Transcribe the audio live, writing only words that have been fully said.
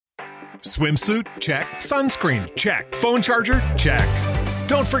Swimsuit? Check. Sunscreen? Check. Phone charger? Check.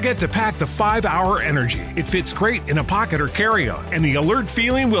 Don't forget to pack the 5-Hour Energy. It fits great in a pocket or carry-on, and the alert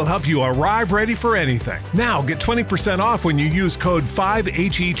feeling will help you arrive ready for anything. Now get 20% off when you use code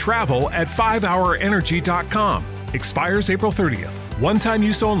 5HETRAVEL at 5hourenergy.com. Expires April 30th. One-time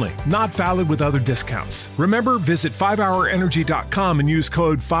use only. Not valid with other discounts. Remember, visit 5hourenergy.com and use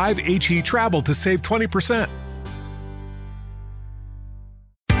code 5HETRAVEL to save 20%.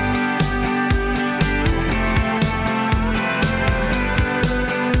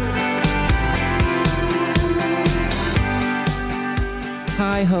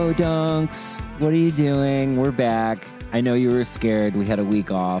 Hi, Ho-Dunks. What are you doing? We're back. I know you were scared. We had a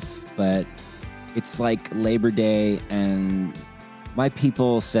week off, but it's like Labor Day, and my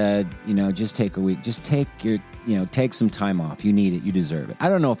people said, just take a week. Just take take some time off. You need it. You deserve it. I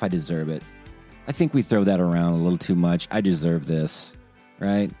don't know if I deserve it. I think we throw that around a little too much. I deserve this,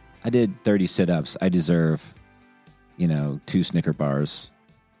 right? I did 30 sit-ups. I deserve, 2 Snicker bars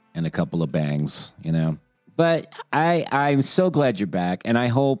and a couple of bangs, But I'm so glad you're back, and I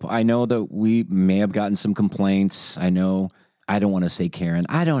know that we may have gotten some complaints. I know, I don't want to say Karen.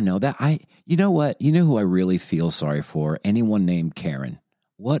 I don't know that. You know what? You know who I really feel sorry for? Anyone named Karen.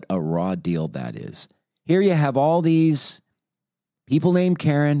 What a raw deal that is. Here you have all these people named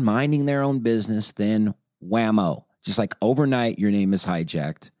Karen minding their own business, then whammo. Just like overnight, your name is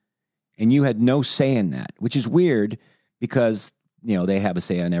hijacked, and you had no say in that, which is weird because they have a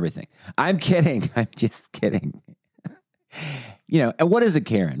say on everything. I'm kidding. I'm just kidding. And what is a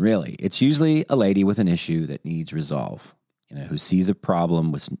Karen, really? It's usually a lady with an issue that needs resolve, who sees a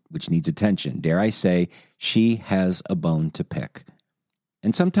problem which needs attention. Dare I say, she has a bone to pick.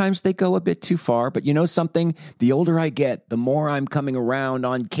 And sometimes they go a bit too far, but something? The older I get, the more I'm coming around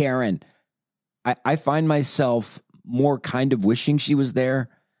on Karen. I find myself more kind of wishing she was there,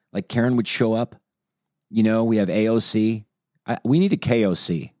 like Karen would show up. We have AOC. We need a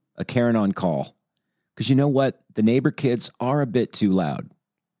KOC, a Karen on call. Because you know what? The neighbor kids are a bit too loud.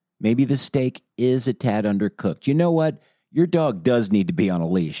 Maybe the steak is a tad undercooked. You know what? Your dog does need to be on a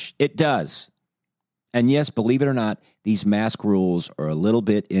leash. It does. And yes, believe it or not, these mask rules are a little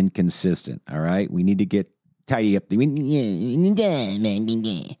bit inconsistent, all right? We need to get tidy up. I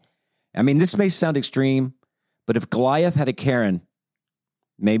mean, this may sound extreme, but if Goliath had a Karen,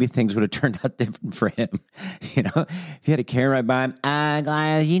 maybe things would have turned out different for him. If he had a Karen right by him,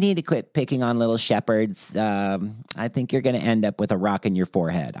 Goliath, you need to quit picking on little shepherds. I think you're going to end up with a rock in your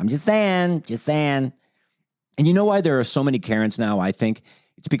forehead. I'm just saying. And you know why there are so many Karens now, I think?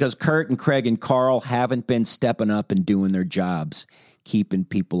 It's because Kurt and Craig and Carl haven't been stepping up and doing their jobs, keeping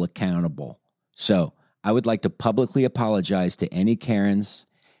people accountable. So I would like to publicly apologize to any Karens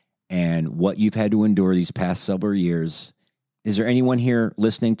and what you've had to endure these past several years. Is there anyone here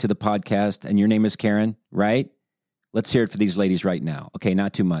listening to the podcast and your name is Karen, right? Let's hear it for these ladies right now. Okay,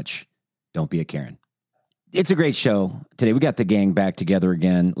 not too much. Don't be a Karen. It's a great show today. We got the gang back together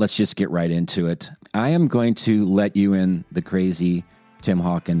again. Let's just get right into it. I am going to let you in the crazy Tim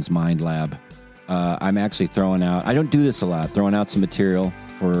Hawkins mind lab. I'm actually throwing out, I don't do this a lot, throwing out some material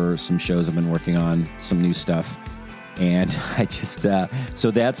for some shows I've been working on, some new stuff. And I just,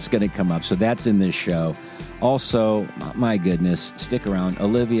 so that's going to come up. So that's in this show. Also, my goodness, stick around.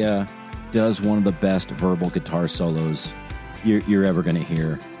 Olivia does one of the best verbal guitar solos you're ever going to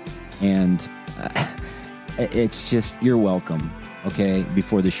hear. And it's just, you're welcome, okay,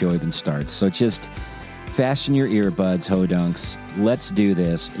 before the show even starts. So just fasten your earbuds, Ho-Dunks. Let's do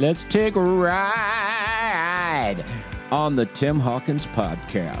this. Let's take a ride on the Tim Hawkins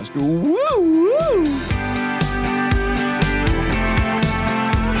podcast. Woo, woo.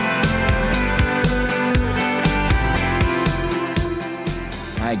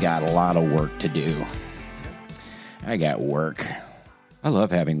 I got a lot of work to do. I got work. I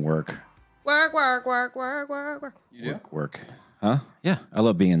love having work. Work. You do? Work. Huh? Yeah. I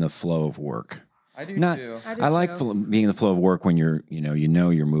love being in the flow of work. I do too. I like being in the flow of work when you're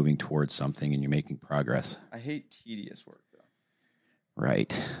moving towards something and you're making progress. I hate tedious work, though.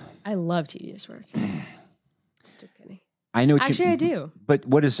 Right. I love tedious work. Just kidding. I know. I do. But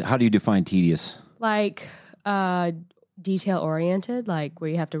how do you define tedious? Like, detail oriented, like where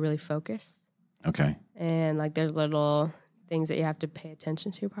you have to really focus. Okay. And like there's little things that you have to pay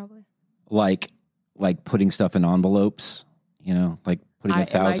attention to, probably. Like putting stuff in envelopes, like putting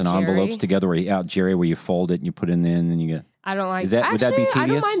 1,000 envelopes together where you fold it and you put it in and you get. I don't like would that be tedious? I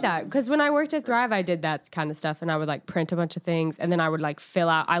don't mind that because when I worked at Thrive, I did that kind of stuff and I would like print a bunch of things and then I would like fill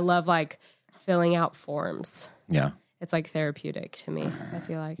out. I love like filling out forms. Yeah. It's like therapeutic to me, I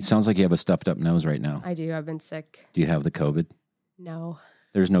feel like. It sounds like you have a stuffed up nose right now. I do. I've been sick. Do you have the COVID? No.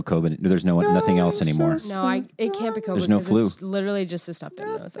 There's no COVID. There's nothing else anymore. No, it can't be COVID. There's no because flu. It's literally just a stuffed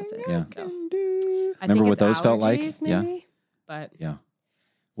nose. That's it. Yeah. So, I Remember think what it's those felt like? allergies, Yeah. maybe, But Yeah.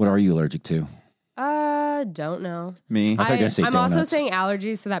 What are you allergic to? don't know. Me. I thought you were gonna say I'm also donuts. saying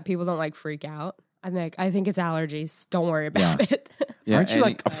allergies so that people don't like freak out. I think it's allergies. Don't worry about it. Yeah, Aren't you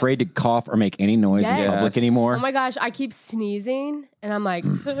like afraid to cough or make any noise in Yes. public anymore? Oh my gosh, I keep sneezing and I'm like,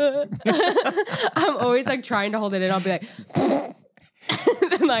 I'm always like trying to hold it in. I'll be like,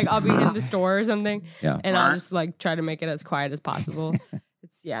 and like I'll be in the store or something. Yeah. And I'll just like try to make it as quiet as possible.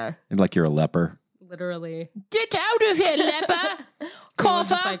 It's Like you're a leper. literally. Get out of here, leper! People just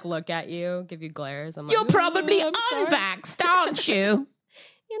Cougher! like look at you, give you glares. I'm like, You're probably I'm sorry. unvaxxed, aren't you?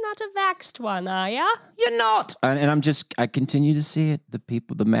 You're not a vaxxed one, are ya? You're not. And I continue to see it.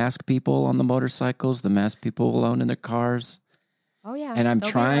 The masked people on the motorcycles, the masked people alone in their cars. Oh yeah. And I'm They'll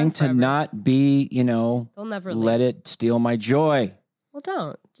be trying around to forever. not be, They'll never leave. let it steal my joy. Well,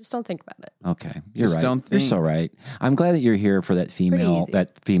 don't. Just don't think about it. Okay, you're Just right. don't You're think. so right. I'm glad that you're here for that female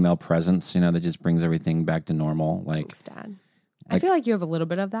easy. presence. That just brings everything back to normal. Like Thanks, Dad. I feel like you have a little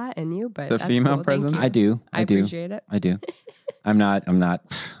bit of that in you, but The that's female cool. Thank presence? you. I do. I appreciate it. I do. I'm not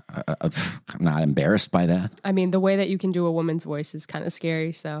embarrassed by that. I mean, the way that you can do a woman's voice is kind of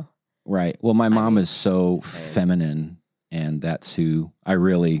scary. So Right. Well, my mom is so feminine, and that's who I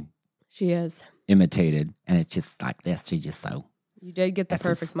really she is. imitated. And it's just like this. She's just so. You did get the That's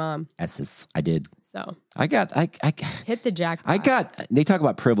perfect just- mom. I did. So I hit the jackpot. they talk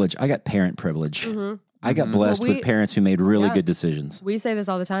about privilege. I got parent privilege. Mhm. I got blessed Well, we- with parents who made really Yeah. good decisions. We say this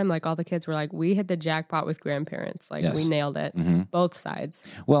all the time. Like all the kids were like, we hit the jackpot with grandparents. Like Yes. we nailed it. Mhm. Both sides.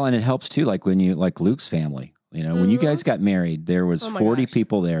 Well, and it helps too. Like when you, like Luke's family, when you guys got married, there was Oh my 40 gosh.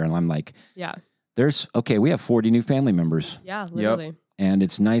 people there. And I'm like, Yeah. we have 40 new family members. Yeah, literally. And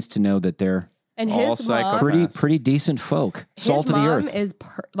it's nice to know that they're And All his mom, psychopaths. pretty decent folk. Salt his of the mom earth. is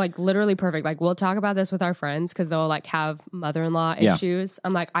like literally perfect. Like we'll talk about this with our friends because they'll like have mother-in-law Yeah. issues.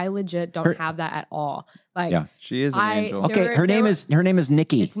 I'm like, I legit don't have that at all. Like, Yeah. She is an angel. Okay. Okay, her name is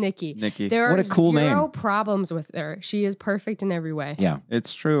Nikki. It's Nikki. Nikki. There What are a cool zero name. problems with her. She is perfect in every way. Yeah.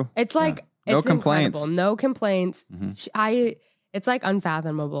 It's true. It's like No it's complaints. incredible. No complaints. Mhm. It's like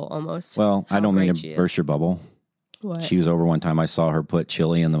unfathomable almost. Well, I how don't mean great to she is. burst your bubble. What? She was over one time. I saw her put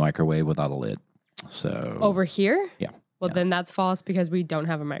chili in the microwave without a lid. So Over here? Yeah. Well, Yeah. then that's false because we don't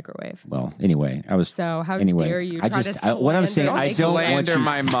have a microwave. Well, anyway, I was. So how Anyway, dare you I try just- to what I'm saying, slander I Nikki. don't want Slander you-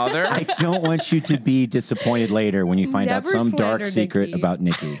 my mother. I don't want you to be disappointed later when you find out Never some dark slander secret Nikki. about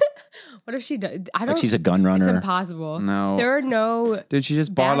Nikki. What if she does? I don't. Like she's a gun It's runner. impossible. No. There are no. Dude, she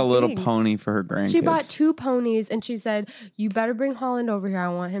just bought Bad a little things. pony for her grandkids. She bought 2 ponies and she said, "You better bring Holland over here. I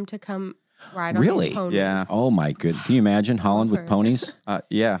want him to come ride on Really? these ponies." Yeah. Oh my good! Can you imagine Holland with her. ponies?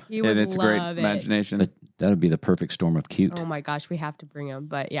 Yeah, He would and it's a great love it. imagination. That would be the perfect storm of cute. Oh my gosh, we have to bring him.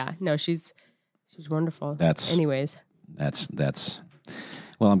 But yeah, no, she's wonderful. That's- anyways. That's.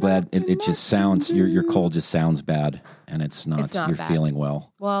 Well, I'm glad it just sounds your cold just sounds bad, and it's not. It's not you're bad. feeling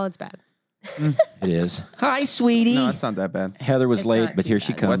well. Well, it's bad. It is. Hi, sweetie. No, it's not that bad. Heather was It's late, not but too here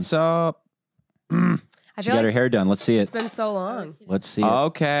she bad. comes. What's up? I She feel got her like hair done. Let's see it. it's been so long. Let's see it.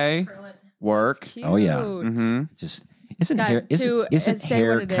 Okay. Work. Cute. Oh, yeah. Mhm. Just isn't Got hair to, isn't say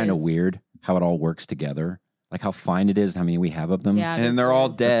hair what it kind of is. weird how it all works together? Like how fine it is and how many we have of them. Yeah, it And is they're all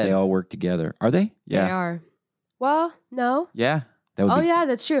weird. dead. They all work together. Are they? They Yeah. are. Well, no. Yeah. That would Oh be yeah,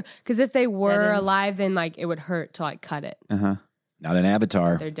 that's true. Because if they were Dead ends. alive, then like it would hurt to like cut it. Uh-huh. not an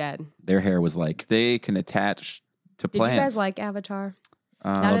Avatar. They're dead. Their hair was like They can attach to Did plants. you guys like Avatar?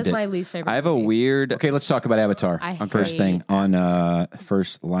 That Loved is it. my least favorite. I have a movie. weird. Okay, let's talk about Avatar. I First hate thing on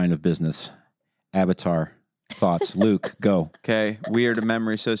first line of business. Avatar. Thoughts. Luke, go. Okay, weird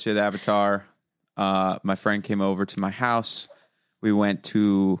memory associated with Avatar. My friend came over to my house. We went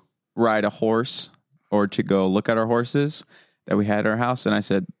to ride a horse or to go look at our horses that we had at our house. And I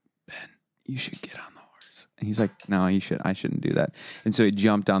said, Ben, you should get on the horse. And he's like, no, I shouldn't do that. And so he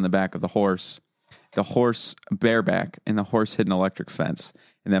jumped on the back of the horse bareback, and the horse hit an electric fence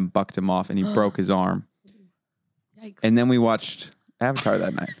and then bucked him off and he broke his arm. Yikes. And then we watched Avatar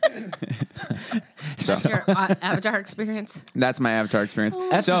that night. That's your Avatar experience. That's my Avatar experience.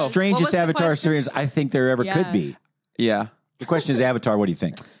 That's the what strangest was the Avatar question? experience I think there ever Yeah. could be. Yeah. The question is Avatar, what do you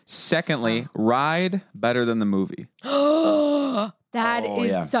think? Secondly, ride better than the movie. That Oh,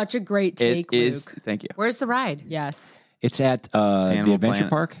 is yeah. such a great It take, is. Luke. Thank you. Where's the ride? Yes. It's at the Animal Adventure Planet.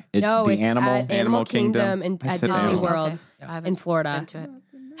 Park. No, the it's animal. at Animal Kingdom and I at said Disney animal. World Okay. I haven't in Florida. been to it.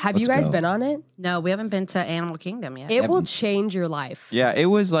 Have Let's you guys go. been on it? No, we haven't been to Animal Kingdom yet. It will change your life. Yeah, it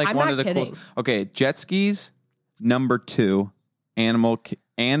was like I'm one not of the kidding. coolest. Okay, jet skis, number 2, Animal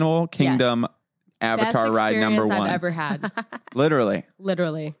Kingdom, Avatar Best ride number experience one. I've ever had. Literally.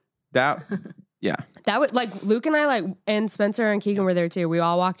 Literally. That, yeah. That was like Luke and I and Spencer and Keegan were there too. We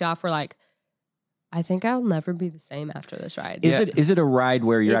all walked off. We're like, I think I'll never be the same after this ride. Is it a ride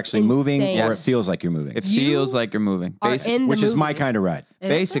where you're It's actually moving, insane. or it Yes. feels like you're moving? It You feels like you're moving. are in the Which is my movie. kind of ride.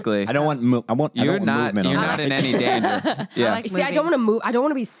 Basically, I don't want I don't you're want not movement you're on not that. in any danger. Yeah. like See, I don't want to move. I don't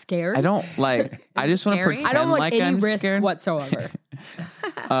want to be scared. I don't like. I just want to scary? pretend I don't want like any I'm risk scared. whatsoever.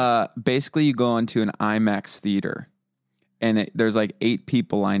 Basically, you go into an IMAX theater, and there's like 8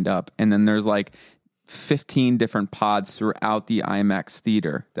 people lined up, and then there's like 15 different pods throughout the IMAX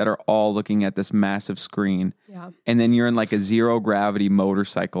theater that are all looking at this massive screen. Yeah. And then you're in like a zero gravity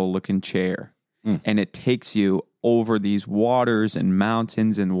motorcycle looking chair, and it takes you over these waters and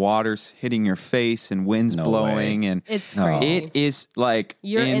mountains and waters hitting your face and winds No blowing, way. and It's crazy. it is like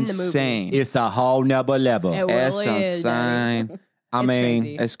You're in the movie. insane. It's a whole nother level. It really is. Daddy. insane. I It's mean,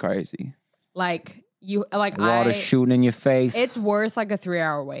 crazy. It's crazy. Like you, like water shooting in your face. It's worth like a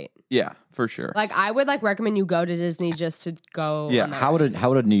 3-hour wait. Yeah, for sure. Like I would like recommend you go to Disney just to go. Yeah. on that How ride.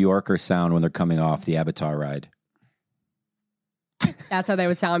 would a New Yorker sound when they're coming off the Avatar ride? That's how they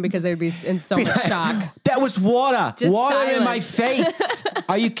would sound because they'd be in so much shock. That was water. Just water in my silence. face.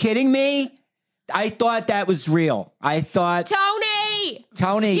 Are you kidding me? I thought that was real. I thought, Tony,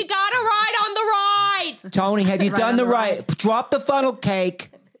 Tony, you gotta ride on the ride. Tony, have you Right done on the the right? Drop the funnel cake.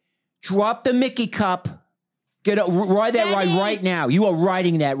 Drop the Mickey cup. Ride that ride Daddy. right now. You are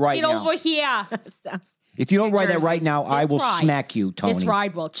riding that right Get now. over here. Sounds- If you don't New ride that Jersey. right now, I This will ride- smack you, Tony. This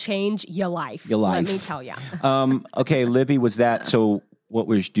ride will change your life. Your life. Let me tell you. Okay, Livy, was that so?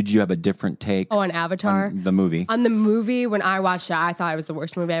 Did you have a different take Oh, on Avatar. on the movie? On the movie, when I watched it, I thought it was the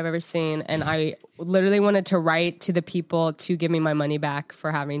worst movie I've ever seen. And I literally wanted to write to the people to give me my money back for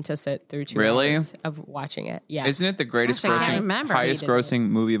having to sit through 2 Really? hours of watching it. Yes. Isn't it the greatest Gosh, I can't grossing, remember. highest Hated it. grossing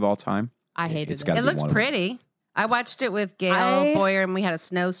movie of all time? I hated It's it. gotta It be looks one of them. pretty. I watched it with Gail I- Boyer, and we had a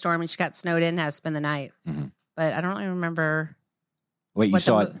snowstorm, and she got snowed in and had to spend the night. Mm-hmm. But I don't really remember. Wait, you what the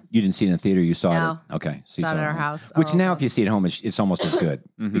saw mo- it? You didn't see it in the theater. You saw No. it. Okay, so you Saw it at at our home. house, Which or now, if almost. you see it at home, it's almost as good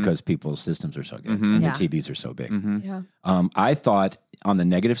because people's systems are so good and Yeah. the TVs are so big. Yeah. I thought on the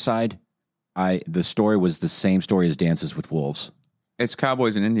negative side, the story was the same story as Dances with Wolves. It's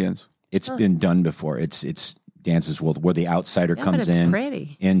Cowboys and Indians. It's been done before. It's Dances with Wolves, where the outsider Yeah, comes but it's in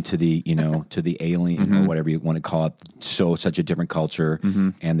pretty. into the to the alien or whatever you want to call it. Such a different culture,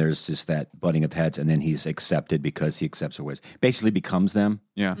 and there's just that butting of heads, and then he's accepted because he accepts their ways. Basically, becomes them.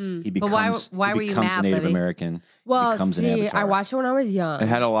 Yeah. He But why- becomes. why he were you becomes mad, a Native Libby? American. Well, becomes an see, avatar. I watched it when I was young. It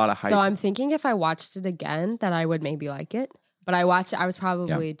had a lot of hype. So I'm thinking if I watched it again, that I would maybe like it. But I watched it, I was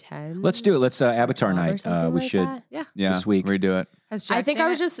probably 10. Let's do it. Let's Avatar 12 or night. something We like should. that. Yeah. yeah, this week. redo it. Has Jack I think seen I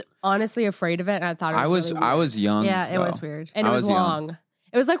was it? just honestly afraid of it, and I thought it I was was really I weird. was young. Yeah, it was though. weird. And I it was was young. long.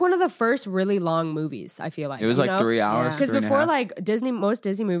 It was like one of the first really long movies, I feel like. It was you like know? 3 hours. Yeah. Because 3.5. before, like most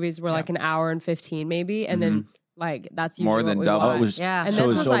Disney movies were like an hour and 15 maybe, and then like that's usually More what than we double. Oh, it was. Yeah. And so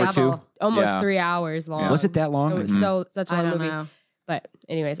this it was over like two. almost Yeah. 3 hours long. Was it that long? So it was such a I long don't movie. know. But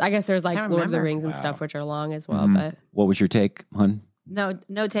anyways, I guess there's like Can't Lord of the remember. Rings and stuff which are long as well. What was your take, hun?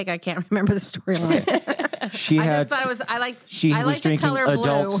 No take. I can't remember the storyline. She I had. just thought it was. I like. She I was like the drinking color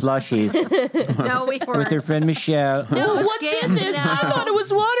adult blue. slushies No, we were with her friend Michelle. No, Oh, what's in this? I thought it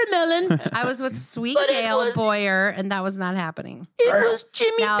was watermelon. I was with Sweet But it Gail was- Boyer, and that was not happening. It was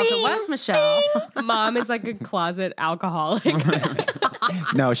Jimmy Now, if it Bean. was Michelle, Mom is like a closet alcoholic.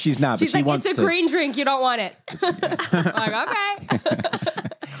 No, she's not. But She's she like, wants it's a to. green drink. You don't want it. I'm like, okay.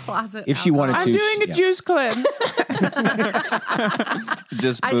 closet. If she wanted alcohol. to, yeah. juice cleanse.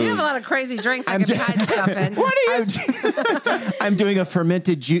 Just I do have booze. a lot of crazy drinks I can be hiding stuff in. I'm doing a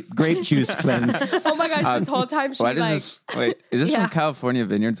fermented grape juice cleanse. Oh my gosh, this whole time she Why does like this? Wait, is this Yeah. from California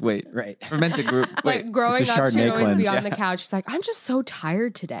Vineyards? Wait, Right. Fermented group. Wait, like growing it's a up, she'd Chardonnay always be cleanse. on the couch. She's like, I'm just so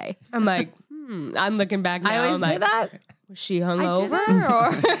tired today. I'm like, I'm looking back now. I always I'm do like, that. was she did hungover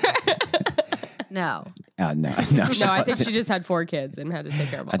that. or? No. No, No, I think wasn't. she just had 4 kids and had to take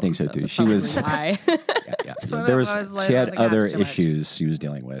care of all I think of so, them, too. that's She was- probably why. Yeah. Women There was. always lay She on had the couch other too much. issues she was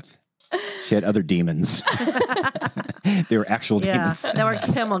dealing with. She had other demons. They were actual Yeah, demons. there were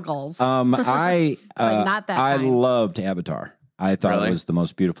chemicals. I But not that I kind. loved Avatar. I thought Really? it was the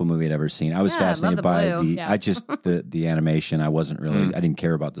most beautiful movie I'd ever seen. I was Yeah, I love fascinated the by blue. the. Yeah. I just the animation. I wasn't really. I didn't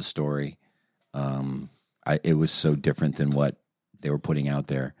care about the story. It was so different than what they were putting out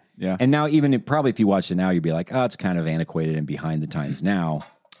there. Yeah. And now, even probably if you watch it now, you'd be like, oh, it's kind of antiquated and behind the times now.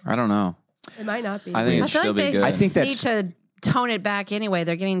 I don't know. It might not be. I think I it feel should like be they good. I think need that's to tone it back anyway.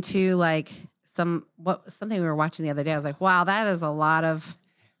 They're getting too like something we were watching the other day. I was like, wow, that is a lot of.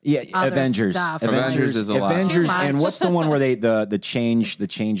 yeah. other Avengers, stuff. Avengers is a lot. Avengers, Too and much. what's the one where they the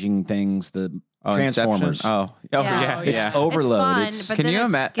changing things, the Oh, Transformers. Inception? Oh, Yeah. yeah. It's overloaded. It's fun, but Can then you it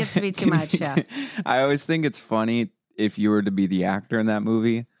imagine? gets to be too much. Yeah. I always think it's funny if you were to be the actor in that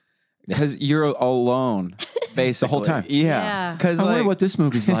movie because you're alone basically The whole time. Yeah, Yeah. because I wonder what this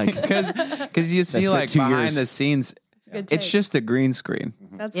movie's like. because you see been like 2 behind years. the scenes, Good it's take. just a green screen.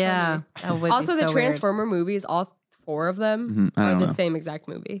 That's Yeah. funny. That would be Also, the so weird. Transformer movies, all 4 of them, I are don't the know. same exact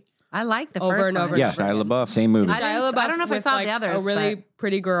movie. I like the Over first and one. over Yeah. and over Shia again. LaBeouf. Same movie. I didn't- I don't know if I with, saw like, the others, A really but-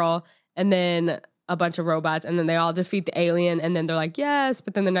 pretty girl, and then a bunch of robots, and then they all defeat the alien, and then they're like, yes,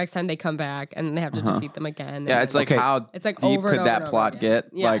 but then the next time they come back, and then they have to defeat them again. Yeah, and it's then- like Okay. how It's like deep over and could over that and over plot again. get?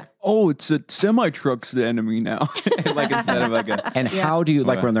 Yeah. Like, oh, it's a semi truck's the enemy now. Like instead of like a And how do you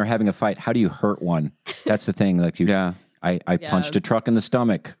like when they're having a fight? How do you hurt one? That's the thing. Like you, yeah. I punched a truck in the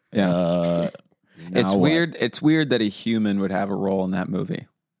stomach. Yeah. It's now what? weird. It's weird that a human would have a role in that movie.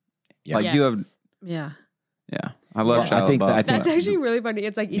 Yeah. Like you have, Yes. Yeah. yeah. I love. Well, Shia I think LaBeouf. that- I think- That's actually really funny.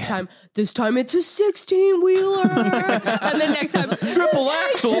 It's like each time, this time it's a 16-wheeler. And then next time, triple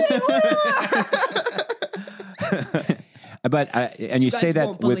axle. But and you guys say that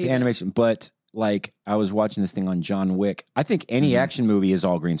won't with believe it. animation, but like I was watching this thing on John Wick. I think any action movie is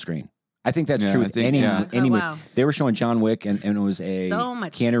all green screen. I think that's Yeah, true I with think- any yeah. any Oh, movie. wow. They were showing John Wick, and it was a So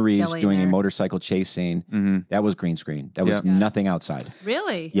much Keanu Reeves killing doing a there. motorcycle chase scene. Mm-hmm. That was green screen. That was Yeah. nothing outside.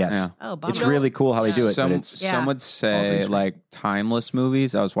 Really? Yes, Yeah. Oh, bummer. it's really cool how they do it. Some but it's Yeah. some would all say green screen. like timeless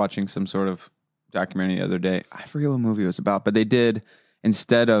movies. I was watching some sort of documentary the other day. I forget what movie it was about, but they did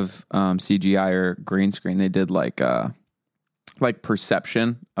instead of CGI or green screen, they did like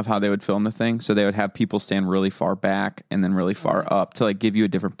perception of how they would film the thing. So they would have people stand really far back and then really far up to like give you a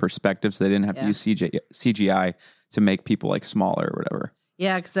different perspective. So they didn't have to Yeah. use CGI to make people like smaller or whatever.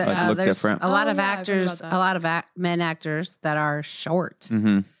 Yeah, because Like, look there's different. a lot Oh, of yeah, I've heard actors, about a that. lot of men actors that are short, Mm-hmm.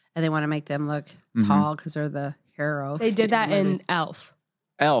 and they want to make them look tall because they're the hero. they did that in Elf.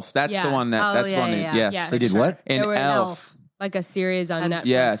 Elf. That's Yeah. the one that. Oh, that's yeah, one. yeah, Yes. Yes. they did Sure. what? In There was Elf. Like a series on Netflix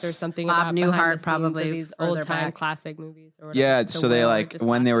Yes. or something Bob about Newhart behind the scenes probably of these further old time back. classic movies or whatever. Yeah, The so they Will, like just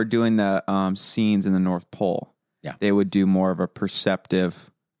when they were classics. doing the scenes in the North Pole. Yeah. they would do more of a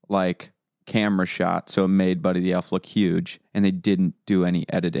perceptive like camera shot, so it made Buddy the Elf look huge, and they didn't do any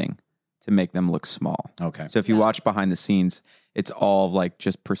editing to make them look small. Okay, So if you watch behind the scenes, it's all like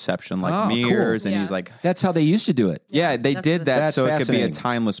just perception, like Oh, cool. mirrors, and Yeah. he's like, that's how they used to do it. yeah, they That's did the- that, That's so it could be a fascinating.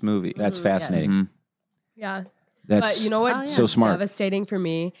 timeless movie. That's fascinating. Mhm. Yeah. That's But you know what? Oh, yeah. so smart. Devastating for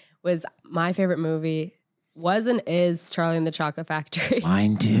me was my favorite movie was and is Charlie and the Chocolate Factory.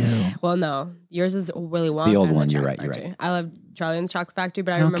 Mine too. Well, no, yours is Willy Wonka. The old and one, you're Chocolate right, you're Factory. I love Charlie and the Chocolate Factory,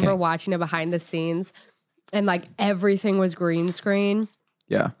 but I remember Okay. watching it behind the scenes, and like everything was green screen,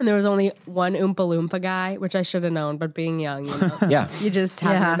 Yeah, and there was only one Oompa Loompa guy, which I should have known, but being young, you know. Yeah. You just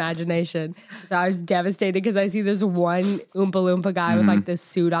have Yeah. an imagination. So I was devastated because I see this one Oompa Loompa guy with like this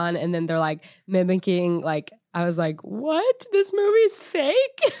suit on, and then they're like mimicking, like, I was like, what? This movie's fake?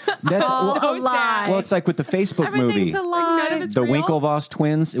 That's all so a lie. sad. well, it's like with the Facebook movie, Everything's a lie. none of it's the real? Winklevoss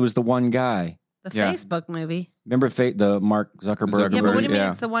twins. It was the one guy. the Yeah. Facebook movie. Remember the Mark Zuckerberg? Yeah, but what do you mean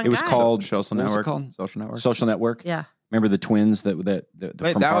Yeah. it's the one It was guy? called Social what was it Network. called? Social Network. Social Network. Yeah. Remember the twins that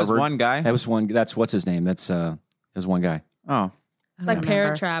Wait, from that was Harvard? one guy. That was one. That's what's his name. That's one guy. Oh, It's like I don't Parent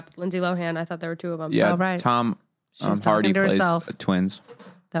remember. Trap. Lindsay Lohan. I thought there were 2 of them. yeah. Oh, right. Tom She was Hardy talking to plays herself. twins.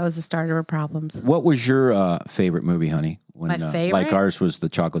 That was the start of her problems. What was your favorite movie, honey? When, My favorite? like ours was the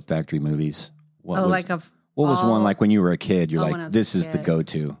Chocolate Factory movies. What Oh, was, like a. what was one oh. like when you were a kid? You're Oh, when I like, was this a is the kid.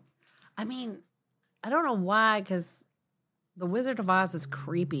 go-to. I mean, I don't know why, because The Wizard of Oz is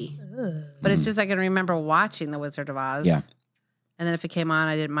creepy. But it's just I can remember watching The Wizard of Oz. Yeah. And then if it came on,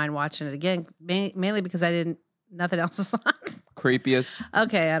 I didn't mind watching it again, mainly because nothing else was on. Creepiest.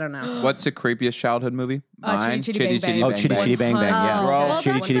 Okay, I don't know. What's the creepiest childhood movie? Chitty Chitty Bang Bang. Oh, Chitty Chitty Bang Bang. Yeah. Oh, Bro, well,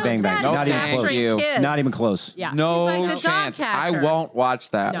 Chitty that's Chitty so Bang Bang. sad. Nope. Not even Thank close. you. Kids. Not even close. Yeah. No He's like the dog chance. I catcher. won't watch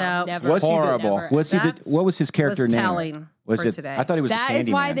that. No. Never. Was he the- Horrible. Never. What's he? That's- What was his character was name? telling Was for it? today. I thought he was. That the is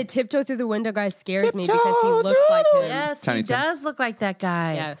why man. the tiptoe through the window guy scares me because he looks like him. Yes, Tiny he Tim. does look like that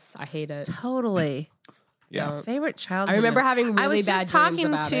guy. Yes, I hate it. Totally. Yeah. Don't. Favorite childhood. I remember movie. having I really was bad just dreams talking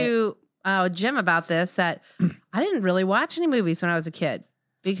about to Jim about this, that I didn't really watch any movies when I was a kid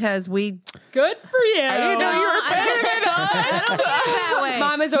because we. Good for you. I didn't know you were I don't see it that way.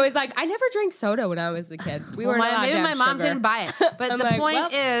 Mom is always like, I never drank soda when I was a kid. We Well, weren't allowed maybe to my have mom sugar. didn't buy it, but I'm the like, point well.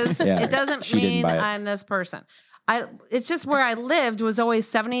 is, Yeah, it doesn't she didn't mean buy it. I'm this person. It's just where I lived was always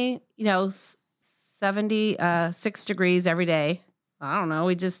 76 degrees every day. I don't know.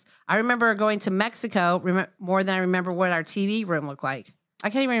 I remember going to Mexico more than I remember what our TV room looked like. I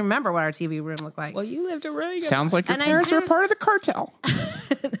can't even remember what our TV room looked like. Well, you lived a really good Sounds like your And I parents are didn't- part of the cartel.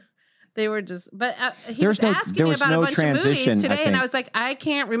 They were just, but he There was was no- asking there me was about no a bunch transition, of movies I today, and I think. was like, I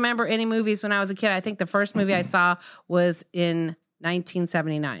can't remember any movies when I was a kid. I think the first movie I saw was in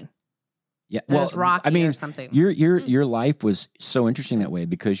 1979. Yeah, It was Rocky or something. Your life was so interesting that way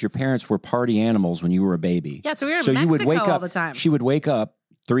because your parents were party animals when you were a baby. Yeah, so we were in So you would Mexico wake all up the time. She would wake up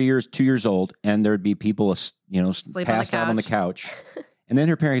 2 years old, and there'd be people, Sleep on passed the out on the couch. And then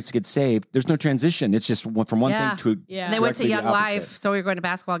her parents get saved. There's no transition. It's just from one Yeah. thing to Yeah. And they went to directly the Young opposite. Life, so we were going to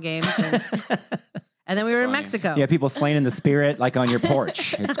basketball games, and then we were in Mexico. Yeah, people slain in the spirit, like on your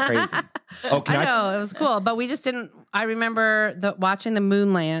porch. It's crazy. Oh, I know it was cool, but we just didn't. I remember watching the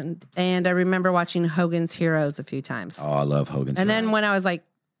Moonland, and I remember watching Hogan's Heroes a few times. Oh, I love Hogan's. And then when I was like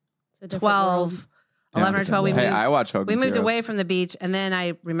It's a different 12, world. 11 or 12, we Hey, moved. I watch Hogan's We moved Heroes. away from the beach, and then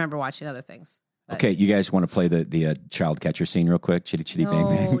I remember watching other things. Okay, you guys want to play the child catcher scene real quick? Chitty chitty bang No,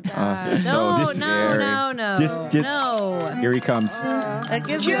 bang. Dad. It's so No, scary. no. Just- no. Here he comes. That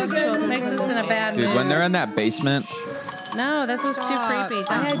gives us makes us in a bad Dude, mood. when they're in that basement, No, this is too creepy.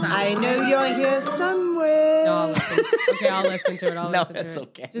 I know you're here somewhere. No, I'll listen. Okay, I'll listen to it. I'll No, listen that's to it.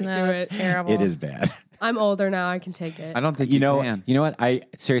 okay. Just No, do it's it. terrible. It is bad. I'm older now. I can take it. I don't think You you know, can. you know what? I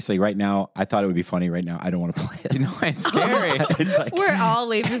seriously, right now, I thought it would be funny. Right now, I don't want to play it. You know, it's scary. It's like, We're all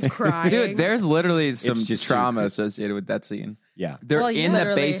leave just crying. Dude, there's literally some just too trauma creepy. associated with that scene. yeah. They're Well, in the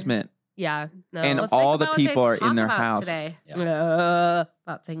literally. basement. Yeah. No. And Well, think all the about what they people are in talk their about house. today Uh,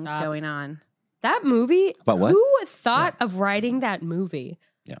 about things Stop. going on. that movie. About what? Who thought of writing that movie?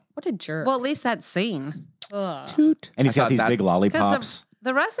 Yeah. What a jerk. Well, at least that scene. Ugh. And he's I got thought these that- big lollipops.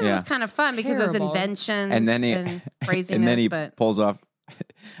 The rest of it Yeah. was kind of fun because it was terrible. inventions And then he craziness. and then he but pulls off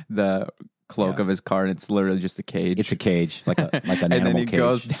the cloak Yeah. of his car, and it's literally just a cage. It's a cage, like an and animal then he cage.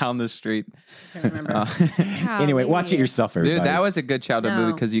 goes down the street. I can't remember. Anyway, watch it Golly. yourself, everybody. Dude, that was a good childhood movie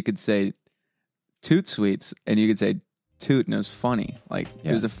No. because you could say toot sweets and you could say toot, and it was funny. Like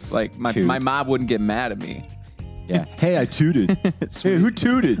Yeah. it was like my Toot. mom wouldn't get mad at me. yeah. Hey, I tooted. Sweet. Hey, who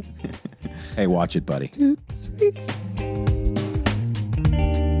tooted? Hey, watch it, buddy.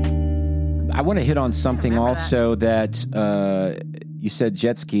 I want to hit on something remember also that you said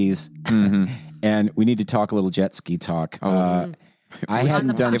jet skis, and we need to talk a little jet ski talk. I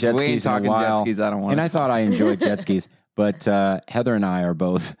hadn't done If jet we ain't skis in a talking jet while, skis, I don't want and it. I thought I enjoyed jet skis, but Heather and I are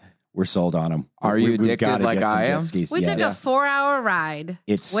both we're sold on them. Are you addicted gotta like get some I jet am? skis. we Yes. took a 4-hour ride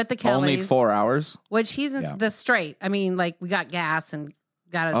It's with the Kellys. Only 4 hours. Which he's in Yeah. the straight. I mean, like we got gas and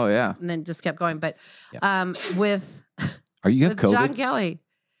got it. Oh yeah. And then just kept going. But with Are you have with John COVID? Kelly.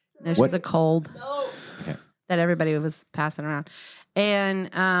 No, she's What? a cold Okay. that everybody was passing around.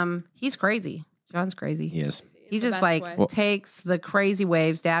 And he's crazy. John's crazy. Yes. He the just best like way. takes the crazy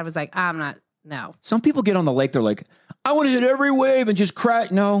waves. Dad was like, I'm not, no. Some people get on the lake. They're like, I want to hit every wave and just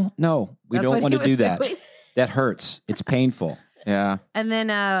crack. No, we That's don't what want he to do was that. doing. That hurts. It's painful. Yeah. And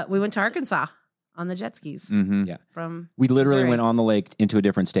then we went to Arkansas on the jet skis Mm-hmm. Yeah. from, We literally Missouri. went on the lake into a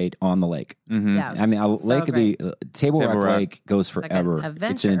different state on the lake. Mm-hmm. yeah. it was I mean, a so lake of the Table Rock Table Rock. Lake goes like an forever. It's an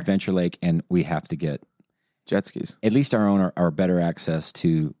adventure. adventure lake, and we have to get Jet skis. at least our own or better access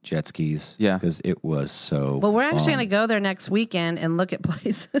to jet skis. Yeah. because it was so. Well, we're actually fun. going to go there next weekend and look at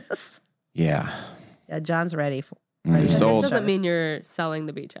places. Yeah. Yeah, John's ready. Mm. ready You're for sold. This shows. doesn't mean you're selling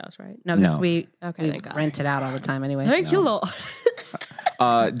the beach house, right? No, because No. we Okay, thank we God. rent it out all the time anyway. Thank you, Lord.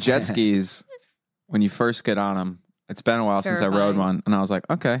 Jet skis, when you first get on them, it's been a while since I rode Terrifying. one, and I was like,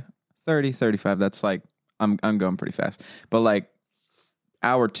 okay, 30, 35, that's like, I'm going pretty fast. But like,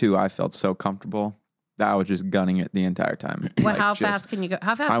 hour 2, I felt so comfortable that I was just gunning it the entire time. What? Like, How just- fast can you go?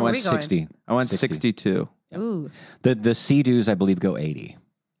 How fast I were went we going? 60. I went 60. 62. Ooh, The Sea-Doos, I believe, go 80,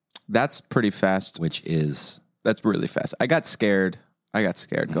 That's pretty fast. which is That's really fast. I got scared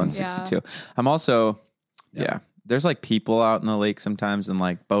going Yeah. 62. I'm also, yeah. There's like people out in the lake sometimes and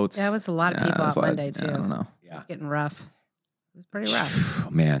like boats. yeah, it was a lot of Yeah, people it was out like- Monday too. I don't know. It's getting rough. It was pretty rough. oh,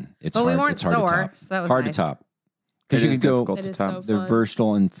 man, it's But hard. we weren't it's hard to sore, top. so that was hard nice. to top because It you is can go. difficult It to is top. so They're fun.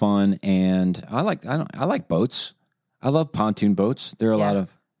 versatile and fun, and I like boats. I love pontoon boats. There are a Yeah. lot of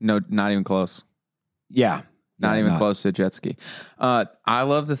No, not even close. yeah, Not Yeah, even close to a jet ski. I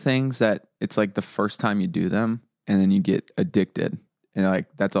love the things that it's like the first time you do them and then you get addicted. And like,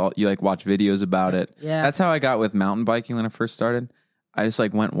 that's all you like watch videos about it. Yeah. That's how I got with mountain biking when I first started. I just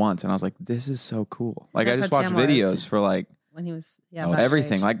like went once and I was like, this is so cool. Like I That's just how watched Tim was. videos for like When he was Oh, about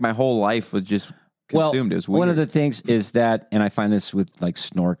everything. age. Like my whole life was just consumed. It was weird. one of the things is that, and I find this with like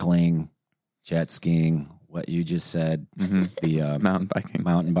snorkeling, jet skiing, what you just said, the mountain biking.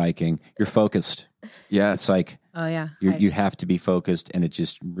 mountain biking. You're focused. Yes. It's like Oh yeah. you have to be focused, and it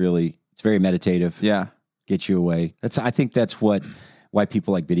just really it's very meditative. yeah. Get you away. I think that's what why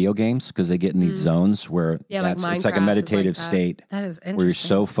people like video games, because they get in these zones where Yeah, like it's Minecraft like is a like meditative that. state That is interesting. where you're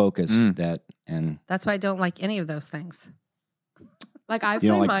so focused that, and That's why I don't like any of those things. Like I You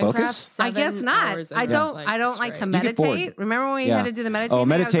don't played like Minecraft. focus? I guess 7 not. hours I a day, don't. I don't like to straight. get bored. meditate. Remember when we Yeah. had to do the meditating?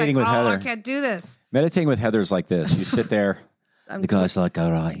 meditating thing? with I was like, Heather. Oh, I can't do this. meditating with Heather's like this. You sit there. I'm The guy's like,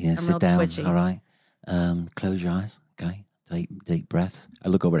 all right, yeah, real sit down. twitchy. All right. Close your eyes. Okay. Deep breath. I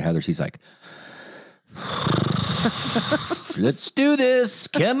look over at Heather. She's like, let's do this.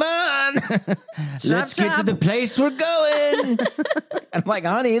 Come on. Let's get to the place we're going. I'm like,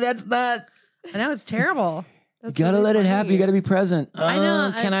 honey, that's not. I know it's terrible. You gotta let it happen. You gotta be present. I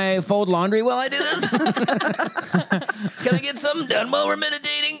know. Can I fold laundry while I do this? Can I get something done while we're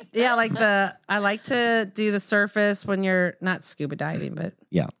meditating? Yeah, I like to do the surface when you're not scuba diving, but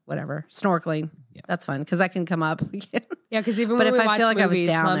Yeah. whatever, snorkeling. Yeah. That's fun because I can come up. Yeah, because even But when if we I watch feel like I was movies,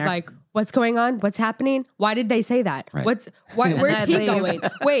 down Mom's there- like, "What's going on? What's happening? Why did they say that? Right. Where's I'd he leave. going?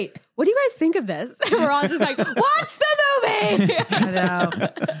 Wait, what do you guys think of this?" And we're all just like, "Watch the movie." I know.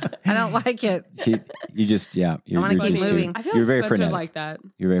 I don't like it. You just, yeah. You're, wanna you're keep just too- moving. I feel You're like very Spencer's frenetic. like that.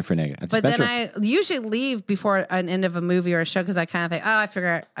 You're very frenetic. But Spencer, then I usually leave before an end of a movie or a show because I kind of think, I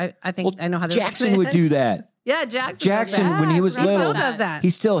figure I think I know how this Jackson would do that. Yeah, Jackson. Jackson, does that. when he was He still little, does that.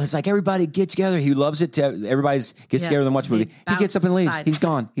 He's still, it's like everybody get together. He loves it. Everybody's gets Yeah. together and watch a movie. He gets up and leaves. Bounce He's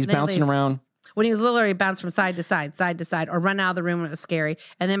gone. He's They bouncing leave. around. When he was little, he bounced from side to side, or run out of the room when it was scary.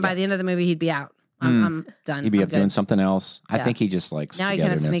 And then by the end of the movie, he'd be out. I'm done. He'd be I'm up doing good. something else. I Yeah. think he just likes Now he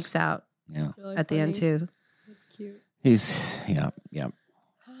kind of togetherness. sneaks out Yeah. Really at the end funny. too. That's cute. He's, yeah.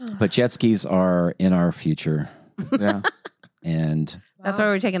 But jet skis are in our future. Yeah. And, That's why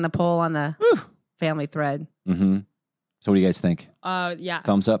we're taking the poll on the family thread. so what do you guys think? Yeah.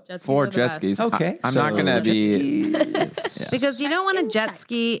 Thumbs up? Jet skis For are the jet best. skis. Okay. I'm not going to be. Because you don't want to jet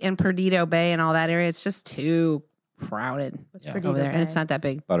ski in Perdido Bay and all that area. It's just too crowded What's Yeah. Perdido over there. And Bay? it's not that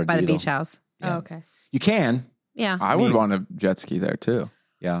big Perdido. by the beach house. Oh, okay. You can. Yeah. I would want a jet ski there too.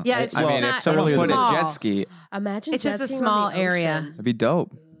 Yeah. Yeah, it's I just mean, not, if someone it's put a small. jet ski, Imagine It's just jet a skiing on small the area. ocean. it'd be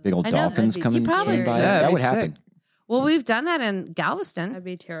dope. Big old I know, dolphins that'd be coming scary. by. Yeah, that that'd would be happen. Well, we've done that in Galveston. That'd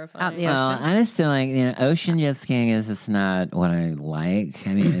be terrifying. Out in the ocean. I just feel like ocean jet skiing it's not what I like.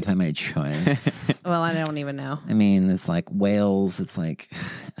 I mean, if I made choice, Well, I don't even know. I mean, it's like whales. It's like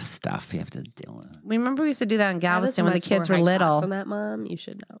stuff you have to deal with. Remember we used to do that in I was Galveston when the much kids more were high class little. than that, Mom, you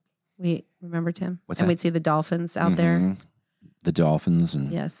should know. We remember Tim. What's and that? we'd see the dolphins out there. Mhm. The dolphins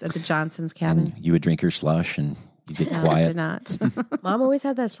and, Yes, at the Johnson's cabin. and you would drink your slush and you get No, I quiet. did not. Mom always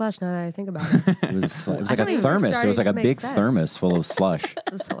had that slush. Now that I think about it, It was like I a thought it was thermos. It was starting like a to make big sense. thermos full of slush.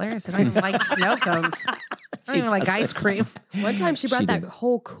 This is hilarious. I don't even like snow cones. I don't even like ice cream. one time she brought She that did.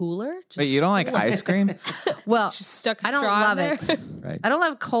 whole cooler. Just Wait, you don't like ice cream? Well, Just stuck a I don't straw in love there. it. Right. I don't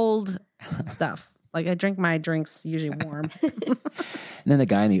love cold stuff. Like I drink my drinks usually warm. And then the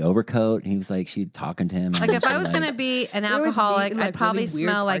guy in the overcoat, he was like, she talking to him. Like if I was going to be an always meet alcoholic, in, I'd like, probably really weird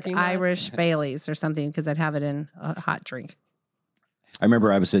smell like parking lots. Irish Baileys or something because I'd have it in a hot drink. I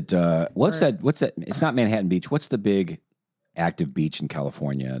remember I was at what's that? It's not Manhattan Beach. What's the big active beach in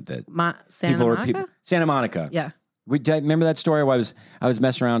California that Santa Monica? Santa Monica. Yeah. Remember that story? Where I was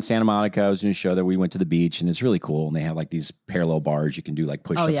messing around Santa Monica. I was doing a show that we went to the beach, and it's really cool. And they have like these parallel bars you can do like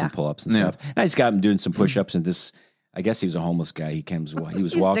push-ups yeah. and pull-ups and Yeah. stuff. And I just got him doing some push-ups, and this. I guess he was a homeless guy. He was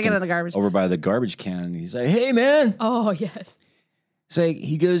He's walking digging in the garbage. over by the garbage can. And he's like, "Hey, man." Oh yes. So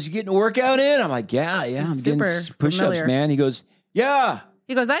he goes, "You getting a workout in?" I'm like, "Yeah, I'm getting super push-ups, familiar. man." He goes, "Yeah."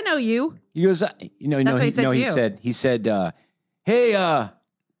 He goes, I know you. He goes, That's what he said to you. He said, "Hey,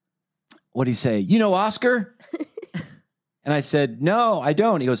 what'd he say? You know Oscar?" And I said, "No, I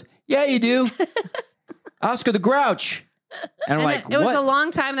don't." He goes, "Yeah, you do. Oscar the Grouch." And I'm And like, it was "What?" a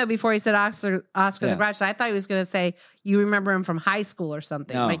long time though before he said Oscar Yeah. the Grouch. So I thought he was going to say you remember him from high school or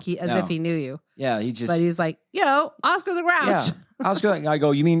something, No, like as no. if he knew you. Yeah, he just, But he's like, Oscar the Grouch. yeah. Oscar, I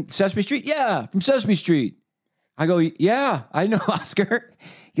go, "You mean Sesame Street?" "Yeah, from Sesame Street." I go, "Yeah, I know Oscar."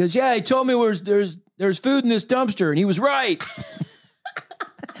 He goes, "Yeah, he told me there's food in this dumpster," and he was right.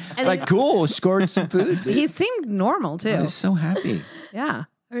 And Like, cool, scored some food. He seemed normal too. I was so happy. Yeah.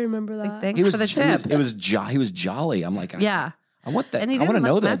 I remember that. Thanks He was for the tip. He was jolly. I'm like, Yeah. I want that. And he I want to didn't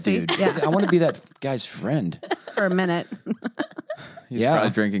know look that messy. dude. Yeah. I want to be that guy's friend. For a minute. He's Yeah.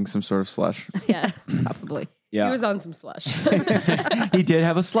 probably drinking some sort of slush. Yeah. Probably. Yeah, He was on some slush. he did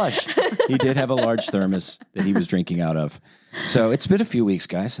have a slush. He did have a large thermos that he was drinking out of. So it's been a few weeks,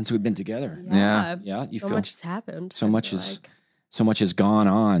 guys, since we've been together. Yeah. Yeah, you So feel much has happened. so I much feel is like. so much has gone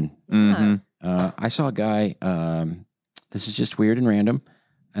on. Yeah. I saw a guy. This is just weird and random,